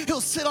Lords.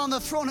 He'll sit on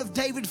the throne of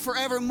David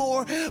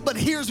forevermore. But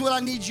here's what I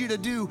need you to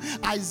do,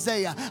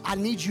 Isaiah. I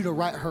need you to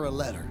write her a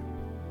letter,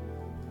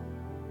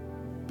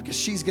 because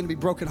she's gonna be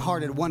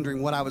brokenhearted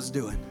wondering what I was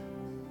doing.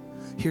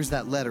 Here's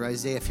that letter,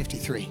 Isaiah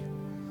 53.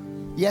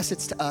 Yes,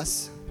 it's to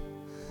us,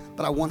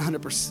 but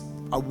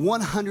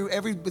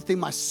everything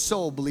my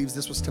soul believes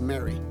this was to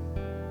Mary,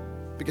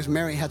 because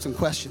Mary had some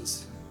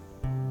questions.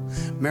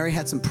 Mary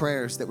had some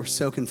prayers that were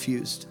so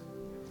confused.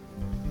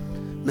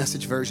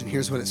 Message version,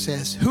 here's what it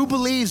says. Who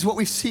believes what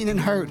we've seen and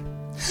heard?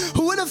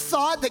 Who would have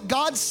thought that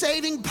God's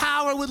saving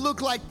power would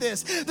look like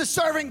this? The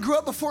servant grew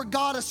up before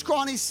God, a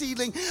scrawny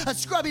seedling, a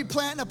scrubby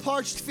plant in a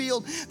parched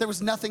field. There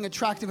was nothing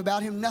attractive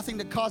about him, nothing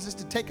to cause us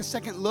to take a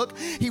second look.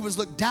 He was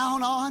looked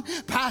down on,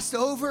 passed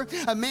over,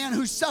 a man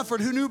who suffered,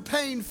 who knew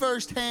pain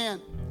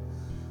firsthand.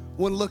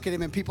 One look at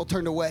him and people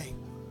turned away.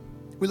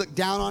 We looked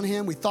down on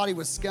him. We thought he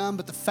was scum,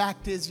 but the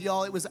fact is,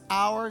 y'all, it was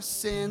our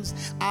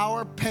sins,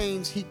 our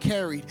pains he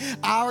carried,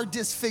 our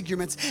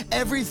disfigurements,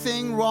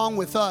 everything wrong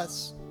with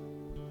us.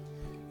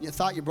 You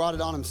thought you brought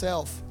it on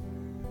himself,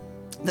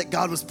 that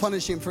God was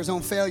punishing him for his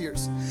own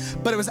failures.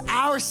 But it was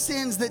our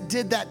sins that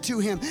did that to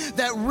him,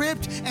 that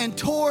ripped and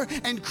tore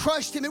and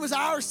crushed him. It was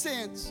our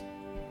sins.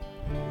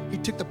 He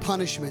took the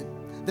punishment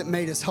that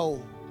made us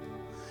whole.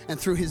 And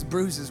through his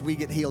bruises, we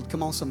get healed.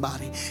 Come on,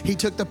 somebody. He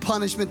took the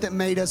punishment that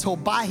made us whole.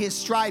 By his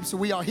stripes,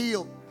 we are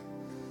healed.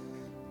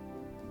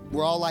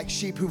 We're all like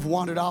sheep who've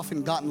wandered off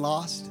and gotten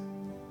lost.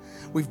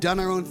 We've done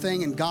our own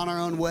thing and gone our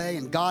own way,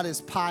 and God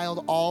has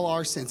piled all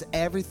our sins,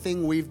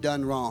 everything we've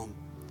done wrong,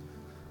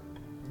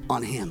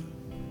 on him,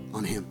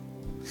 on him.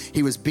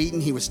 He was beaten,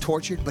 he was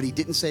tortured, but he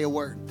didn't say a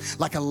word.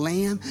 Like a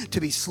lamb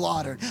to be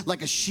slaughtered,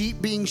 like a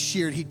sheep being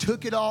sheared, he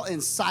took it all in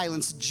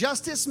silence.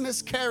 Justice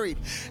miscarried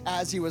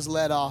as he was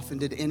led off. And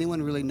did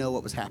anyone really know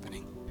what was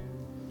happening?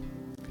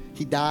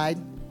 He died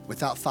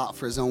without thought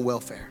for his own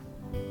welfare.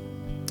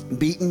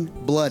 Beaten,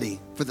 bloody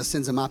for the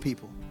sins of my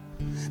people.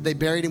 They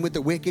buried him with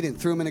the wicked and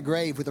threw him in a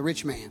grave with a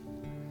rich man.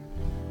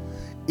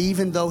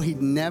 Even though he'd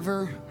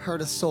never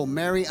hurt a soul,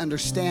 Mary,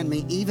 understand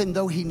me, even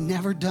though he'd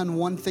never done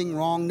one thing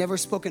wrong, never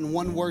spoken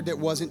one word that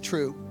wasn't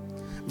true.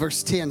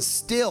 Verse 10,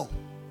 still,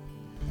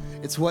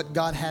 it's what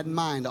God had in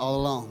mind all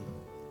along.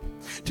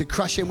 To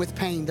crush him with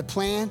pain, the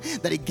plan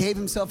that he gave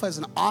himself as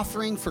an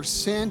offering for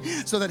sin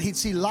so that he'd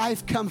see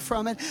life come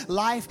from it.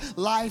 Life,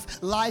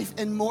 life, life,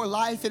 and more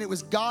life. And it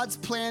was God's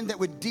plan that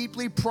would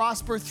deeply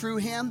prosper through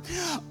him.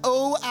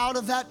 Oh, out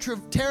of that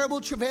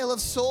terrible travail of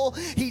soul,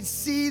 he'd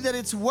see that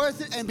it's worth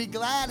it and be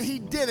glad he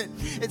did it.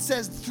 It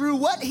says, through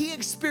what he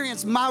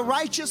experienced, my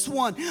righteous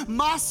one,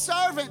 my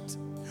servant,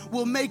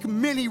 will make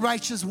many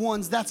righteous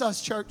ones. That's us,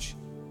 church.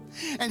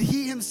 And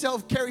he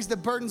himself carries the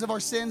burdens of our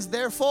sins.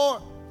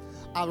 Therefore,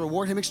 I'll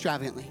reward him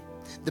extravagantly,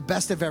 the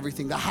best of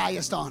everything, the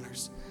highest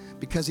honors,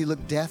 because he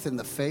looked death in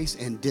the face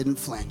and didn't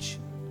flinch.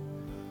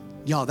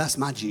 Y'all, that's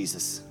my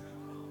Jesus.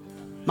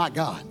 My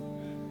God,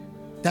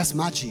 that's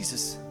my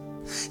Jesus.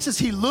 It says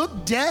he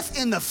looked death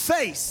in the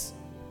face,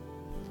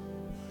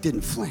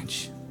 didn't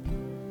flinch.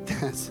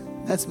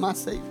 That's my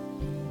Savior.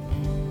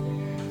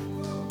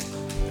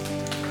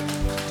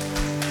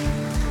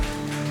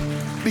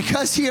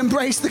 Because he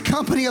embraced the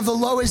company of the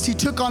lowest, he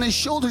took on his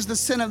shoulders the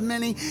sin of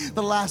many.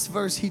 The last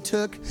verse, he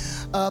took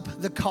up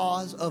the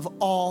cause of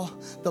all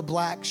the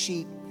black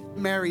sheep.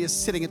 Mary is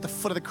sitting at the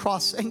foot of the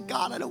cross saying,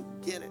 God, I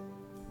don't get it.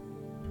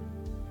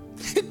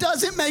 It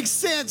doesn't make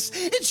sense.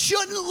 It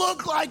shouldn't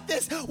look like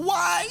this.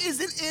 Why is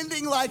it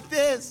ending like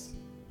this?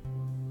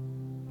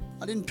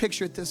 I didn't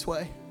picture it this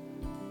way.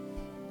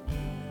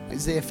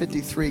 Isaiah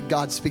 53,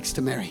 God speaks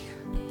to Mary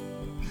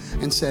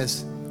and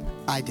says,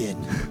 I did.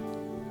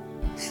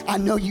 I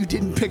know you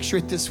didn't picture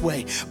it this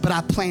way, but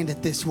I planned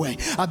it this way.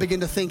 I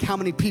begin to think how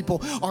many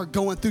people are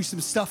going through some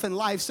stuff in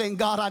life saying,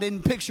 God, I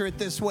didn't picture it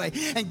this way.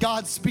 And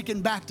God's speaking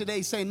back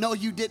today saying, no,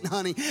 you didn't,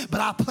 honey, but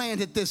I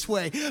planned it this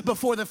way.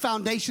 Before the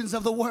foundations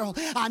of the world,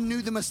 I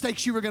knew the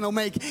mistakes you were going to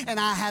make,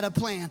 and I had a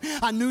plan.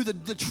 I knew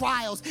the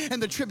trials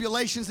and the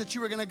tribulations that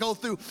you were going to go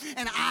through,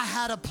 and I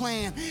had a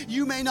plan.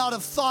 You may not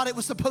have thought it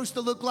was supposed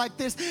to look like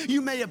this.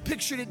 You may have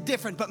pictured it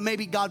different, but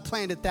maybe God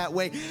planned it that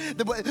way.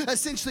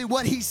 Essentially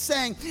what he's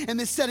saying in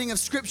this setting of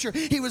scripture,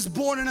 he was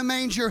born in a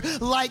manger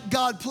like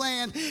God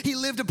planned. He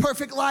lived a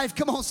perfect life,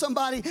 come on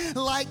somebody,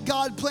 like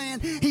God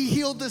planned. He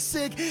healed the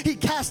sick. He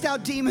cast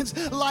out demons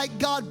like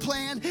God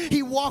planned.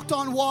 He walked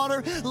on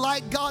water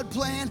like God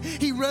planned.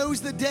 He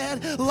rose the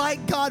dead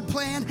like God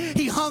planned.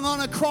 He hung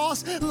on a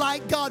cross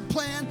like God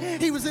planned.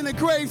 He was in a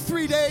grave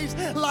 3 days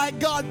like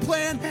God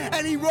planned,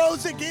 and he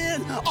rose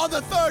again on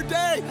the third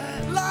day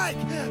like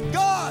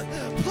God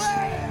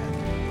planned.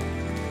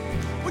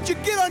 Would you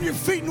get on your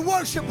feet and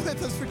worship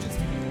with us for just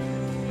a minute?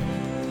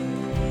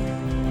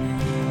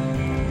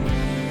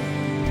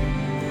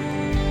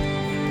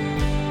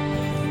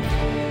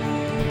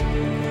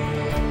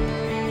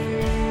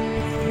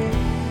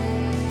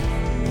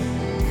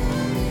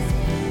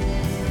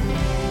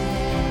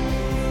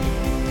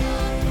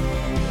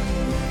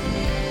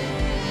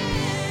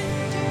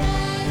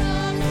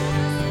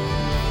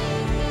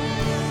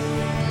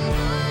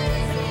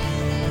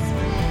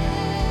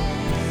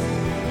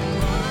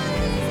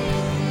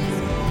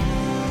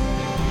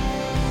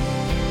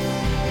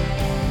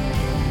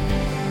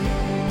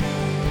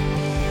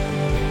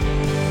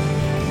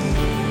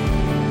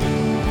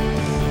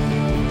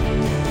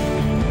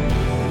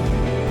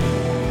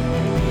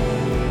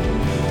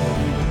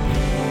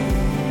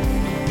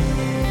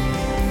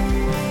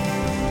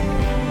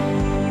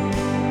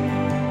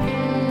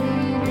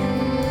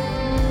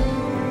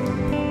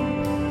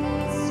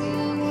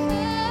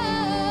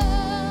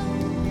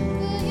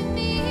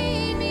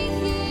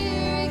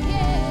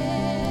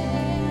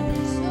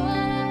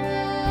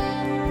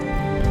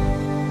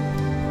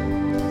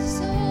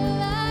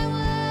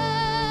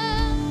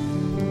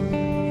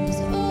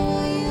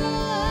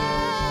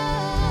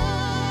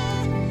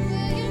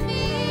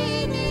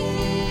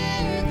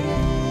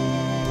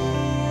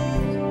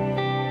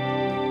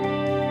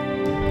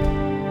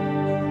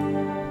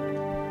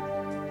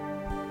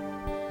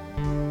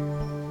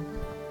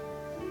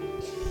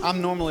 I'm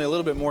normally a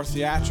little bit more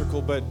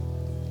theatrical, but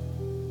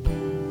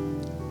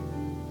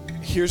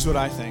here's what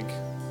I think.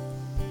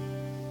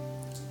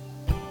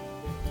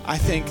 I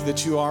think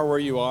that you are where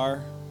you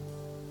are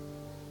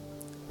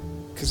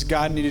because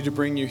God needed to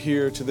bring you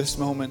here to this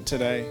moment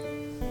today.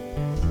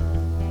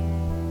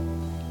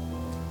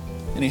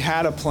 And He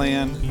had a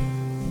plan,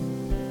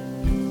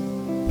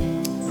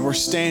 and we're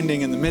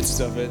standing in the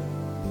midst of it.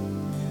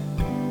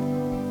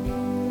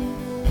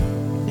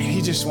 And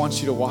He just wants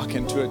you to walk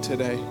into it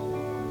today.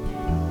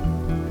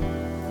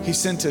 He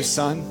sent His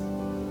Son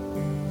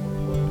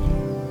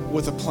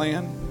with a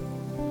plan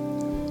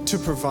to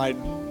provide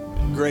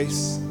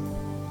grace,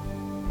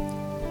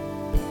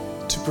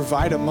 to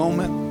provide a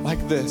moment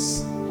like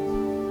this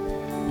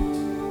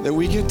that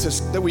we get to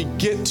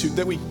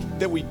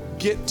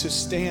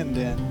stand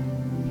in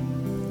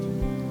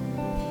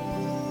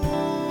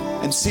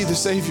and see the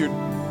Savior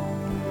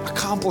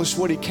accomplish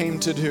what He came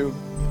to do.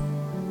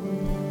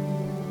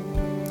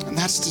 And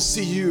that's to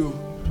see you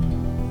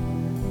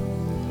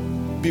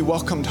be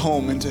welcomed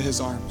home into His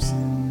arms.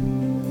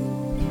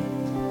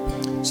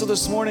 So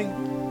this morning,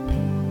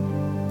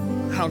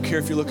 I don't care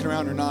if you're looking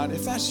around or not,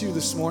 if that's you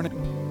this morning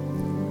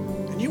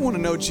and you want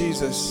to know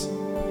Jesus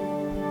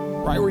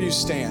right where you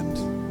stand,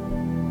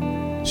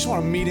 you just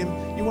want to meet Him,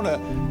 you want to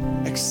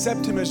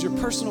accept Him as your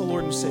personal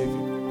Lord and Savior.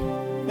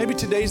 Maybe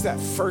today's that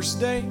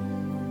first day,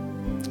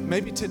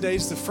 maybe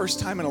today's the first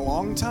time in a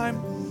long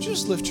time.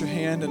 Just lift your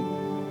hand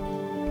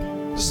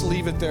and just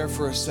leave it there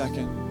for a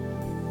second.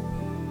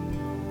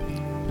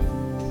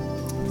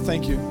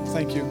 Thank you.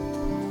 Thank you.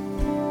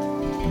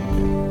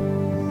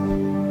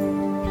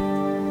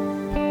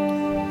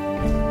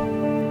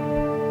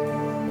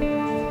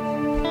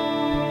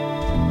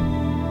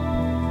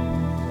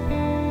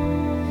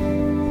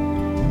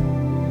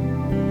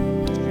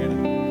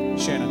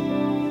 Shannon.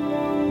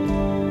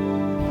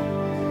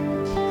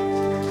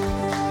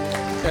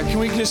 Yeah, can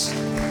we just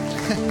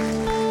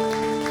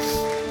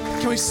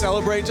Can we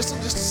celebrate? Just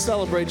to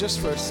celebrate just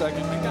for a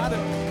second. And God,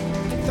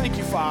 thank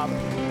you, Father.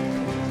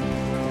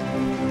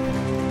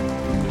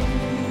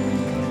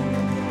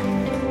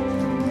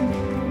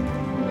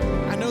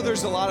 I know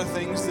there's a lot of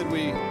things that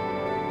we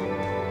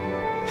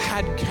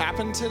had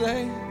happen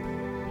today.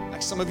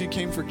 Like some of you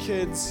came for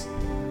kids,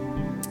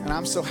 and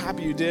I'm so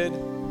happy you did. But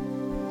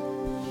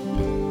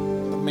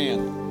man,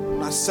 I'm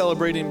not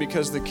celebrating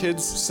because the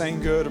kids sang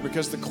good or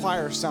because the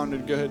choir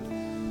sounded good.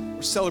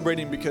 We're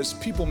celebrating because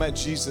people met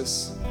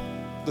Jesus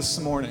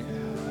this morning.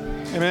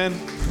 Amen.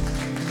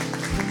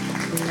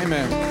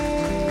 Amen.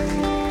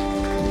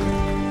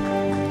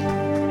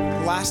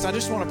 Last, I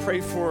just want to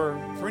pray for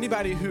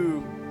anybody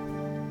who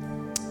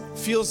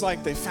feels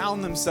like they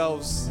found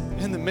themselves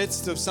in the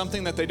midst of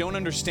something that they don't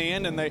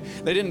understand, and they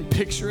didn't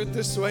picture it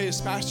this way,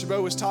 as Pastor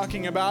Bo was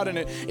talking about, and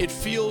it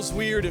feels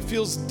weird, it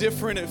feels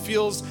different, it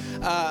feels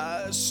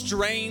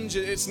strange.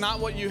 It's not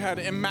what you had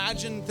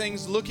imagined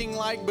things looking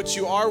like, but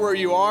you are where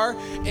you are,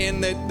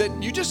 and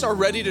that you just are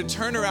ready to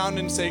turn around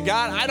and say,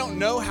 God, I don't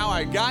know how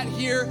I got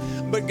here,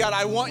 but God,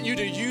 I want you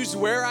to use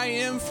where I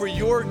am for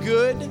your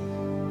good.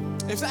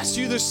 If that's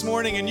you this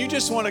morning and you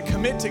just want to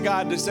commit to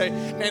God to say,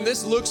 man,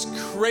 this looks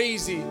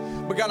crazy,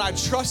 but God, I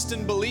trust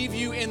and believe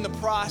you in the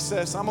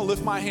process. I'm going to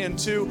lift my hand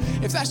too.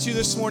 If that's you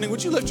this morning,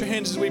 would you lift your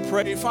hands as we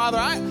pray? Father,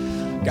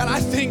 God, I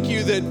thank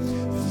you that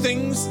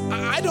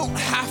I don't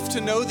have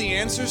to know the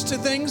answers to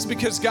things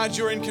because, God,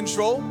 you're in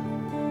control.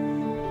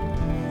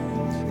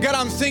 God,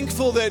 I'm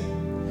thankful that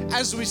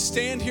as we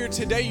stand here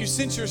today, you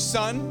sent your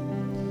son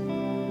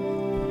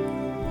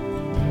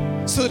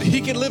so that he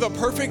could live a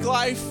perfect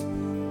life,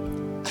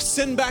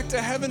 ascend back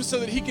to heaven so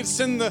that he could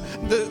send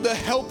the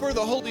helper,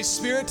 the Holy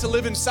Spirit, to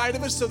live inside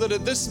of us, so that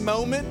at this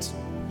moment,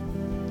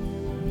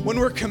 when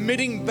we're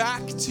committing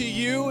back to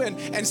you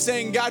and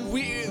saying, God,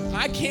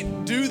 I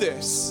can't do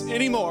this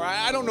anymore.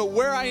 I don't know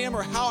where I am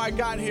or how I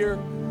got here,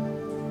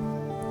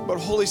 but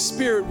Holy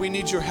Spirit, we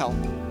need your help.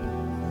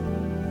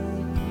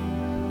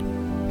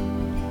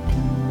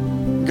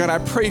 God, I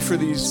pray for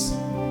these,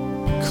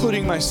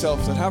 including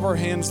myself, that have our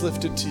hands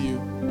lifted to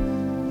you.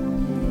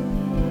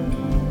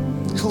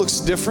 It looks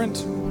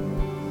different,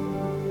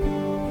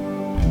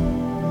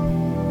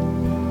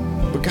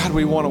 but God,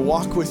 we want to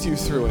walk with you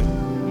through it.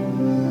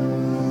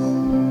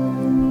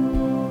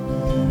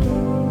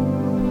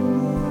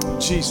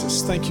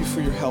 Jesus, thank you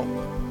for your help.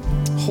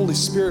 Holy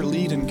Spirit,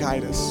 lead and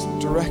guide us,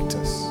 direct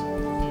us.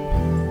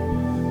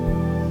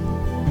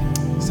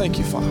 Thank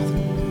you, Father.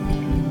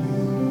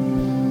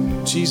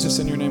 Jesus,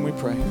 in your name we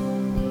pray.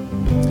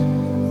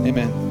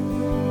 Amen.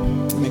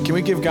 Can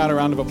we give God a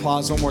round of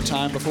applause one more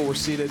time before we're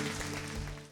seated?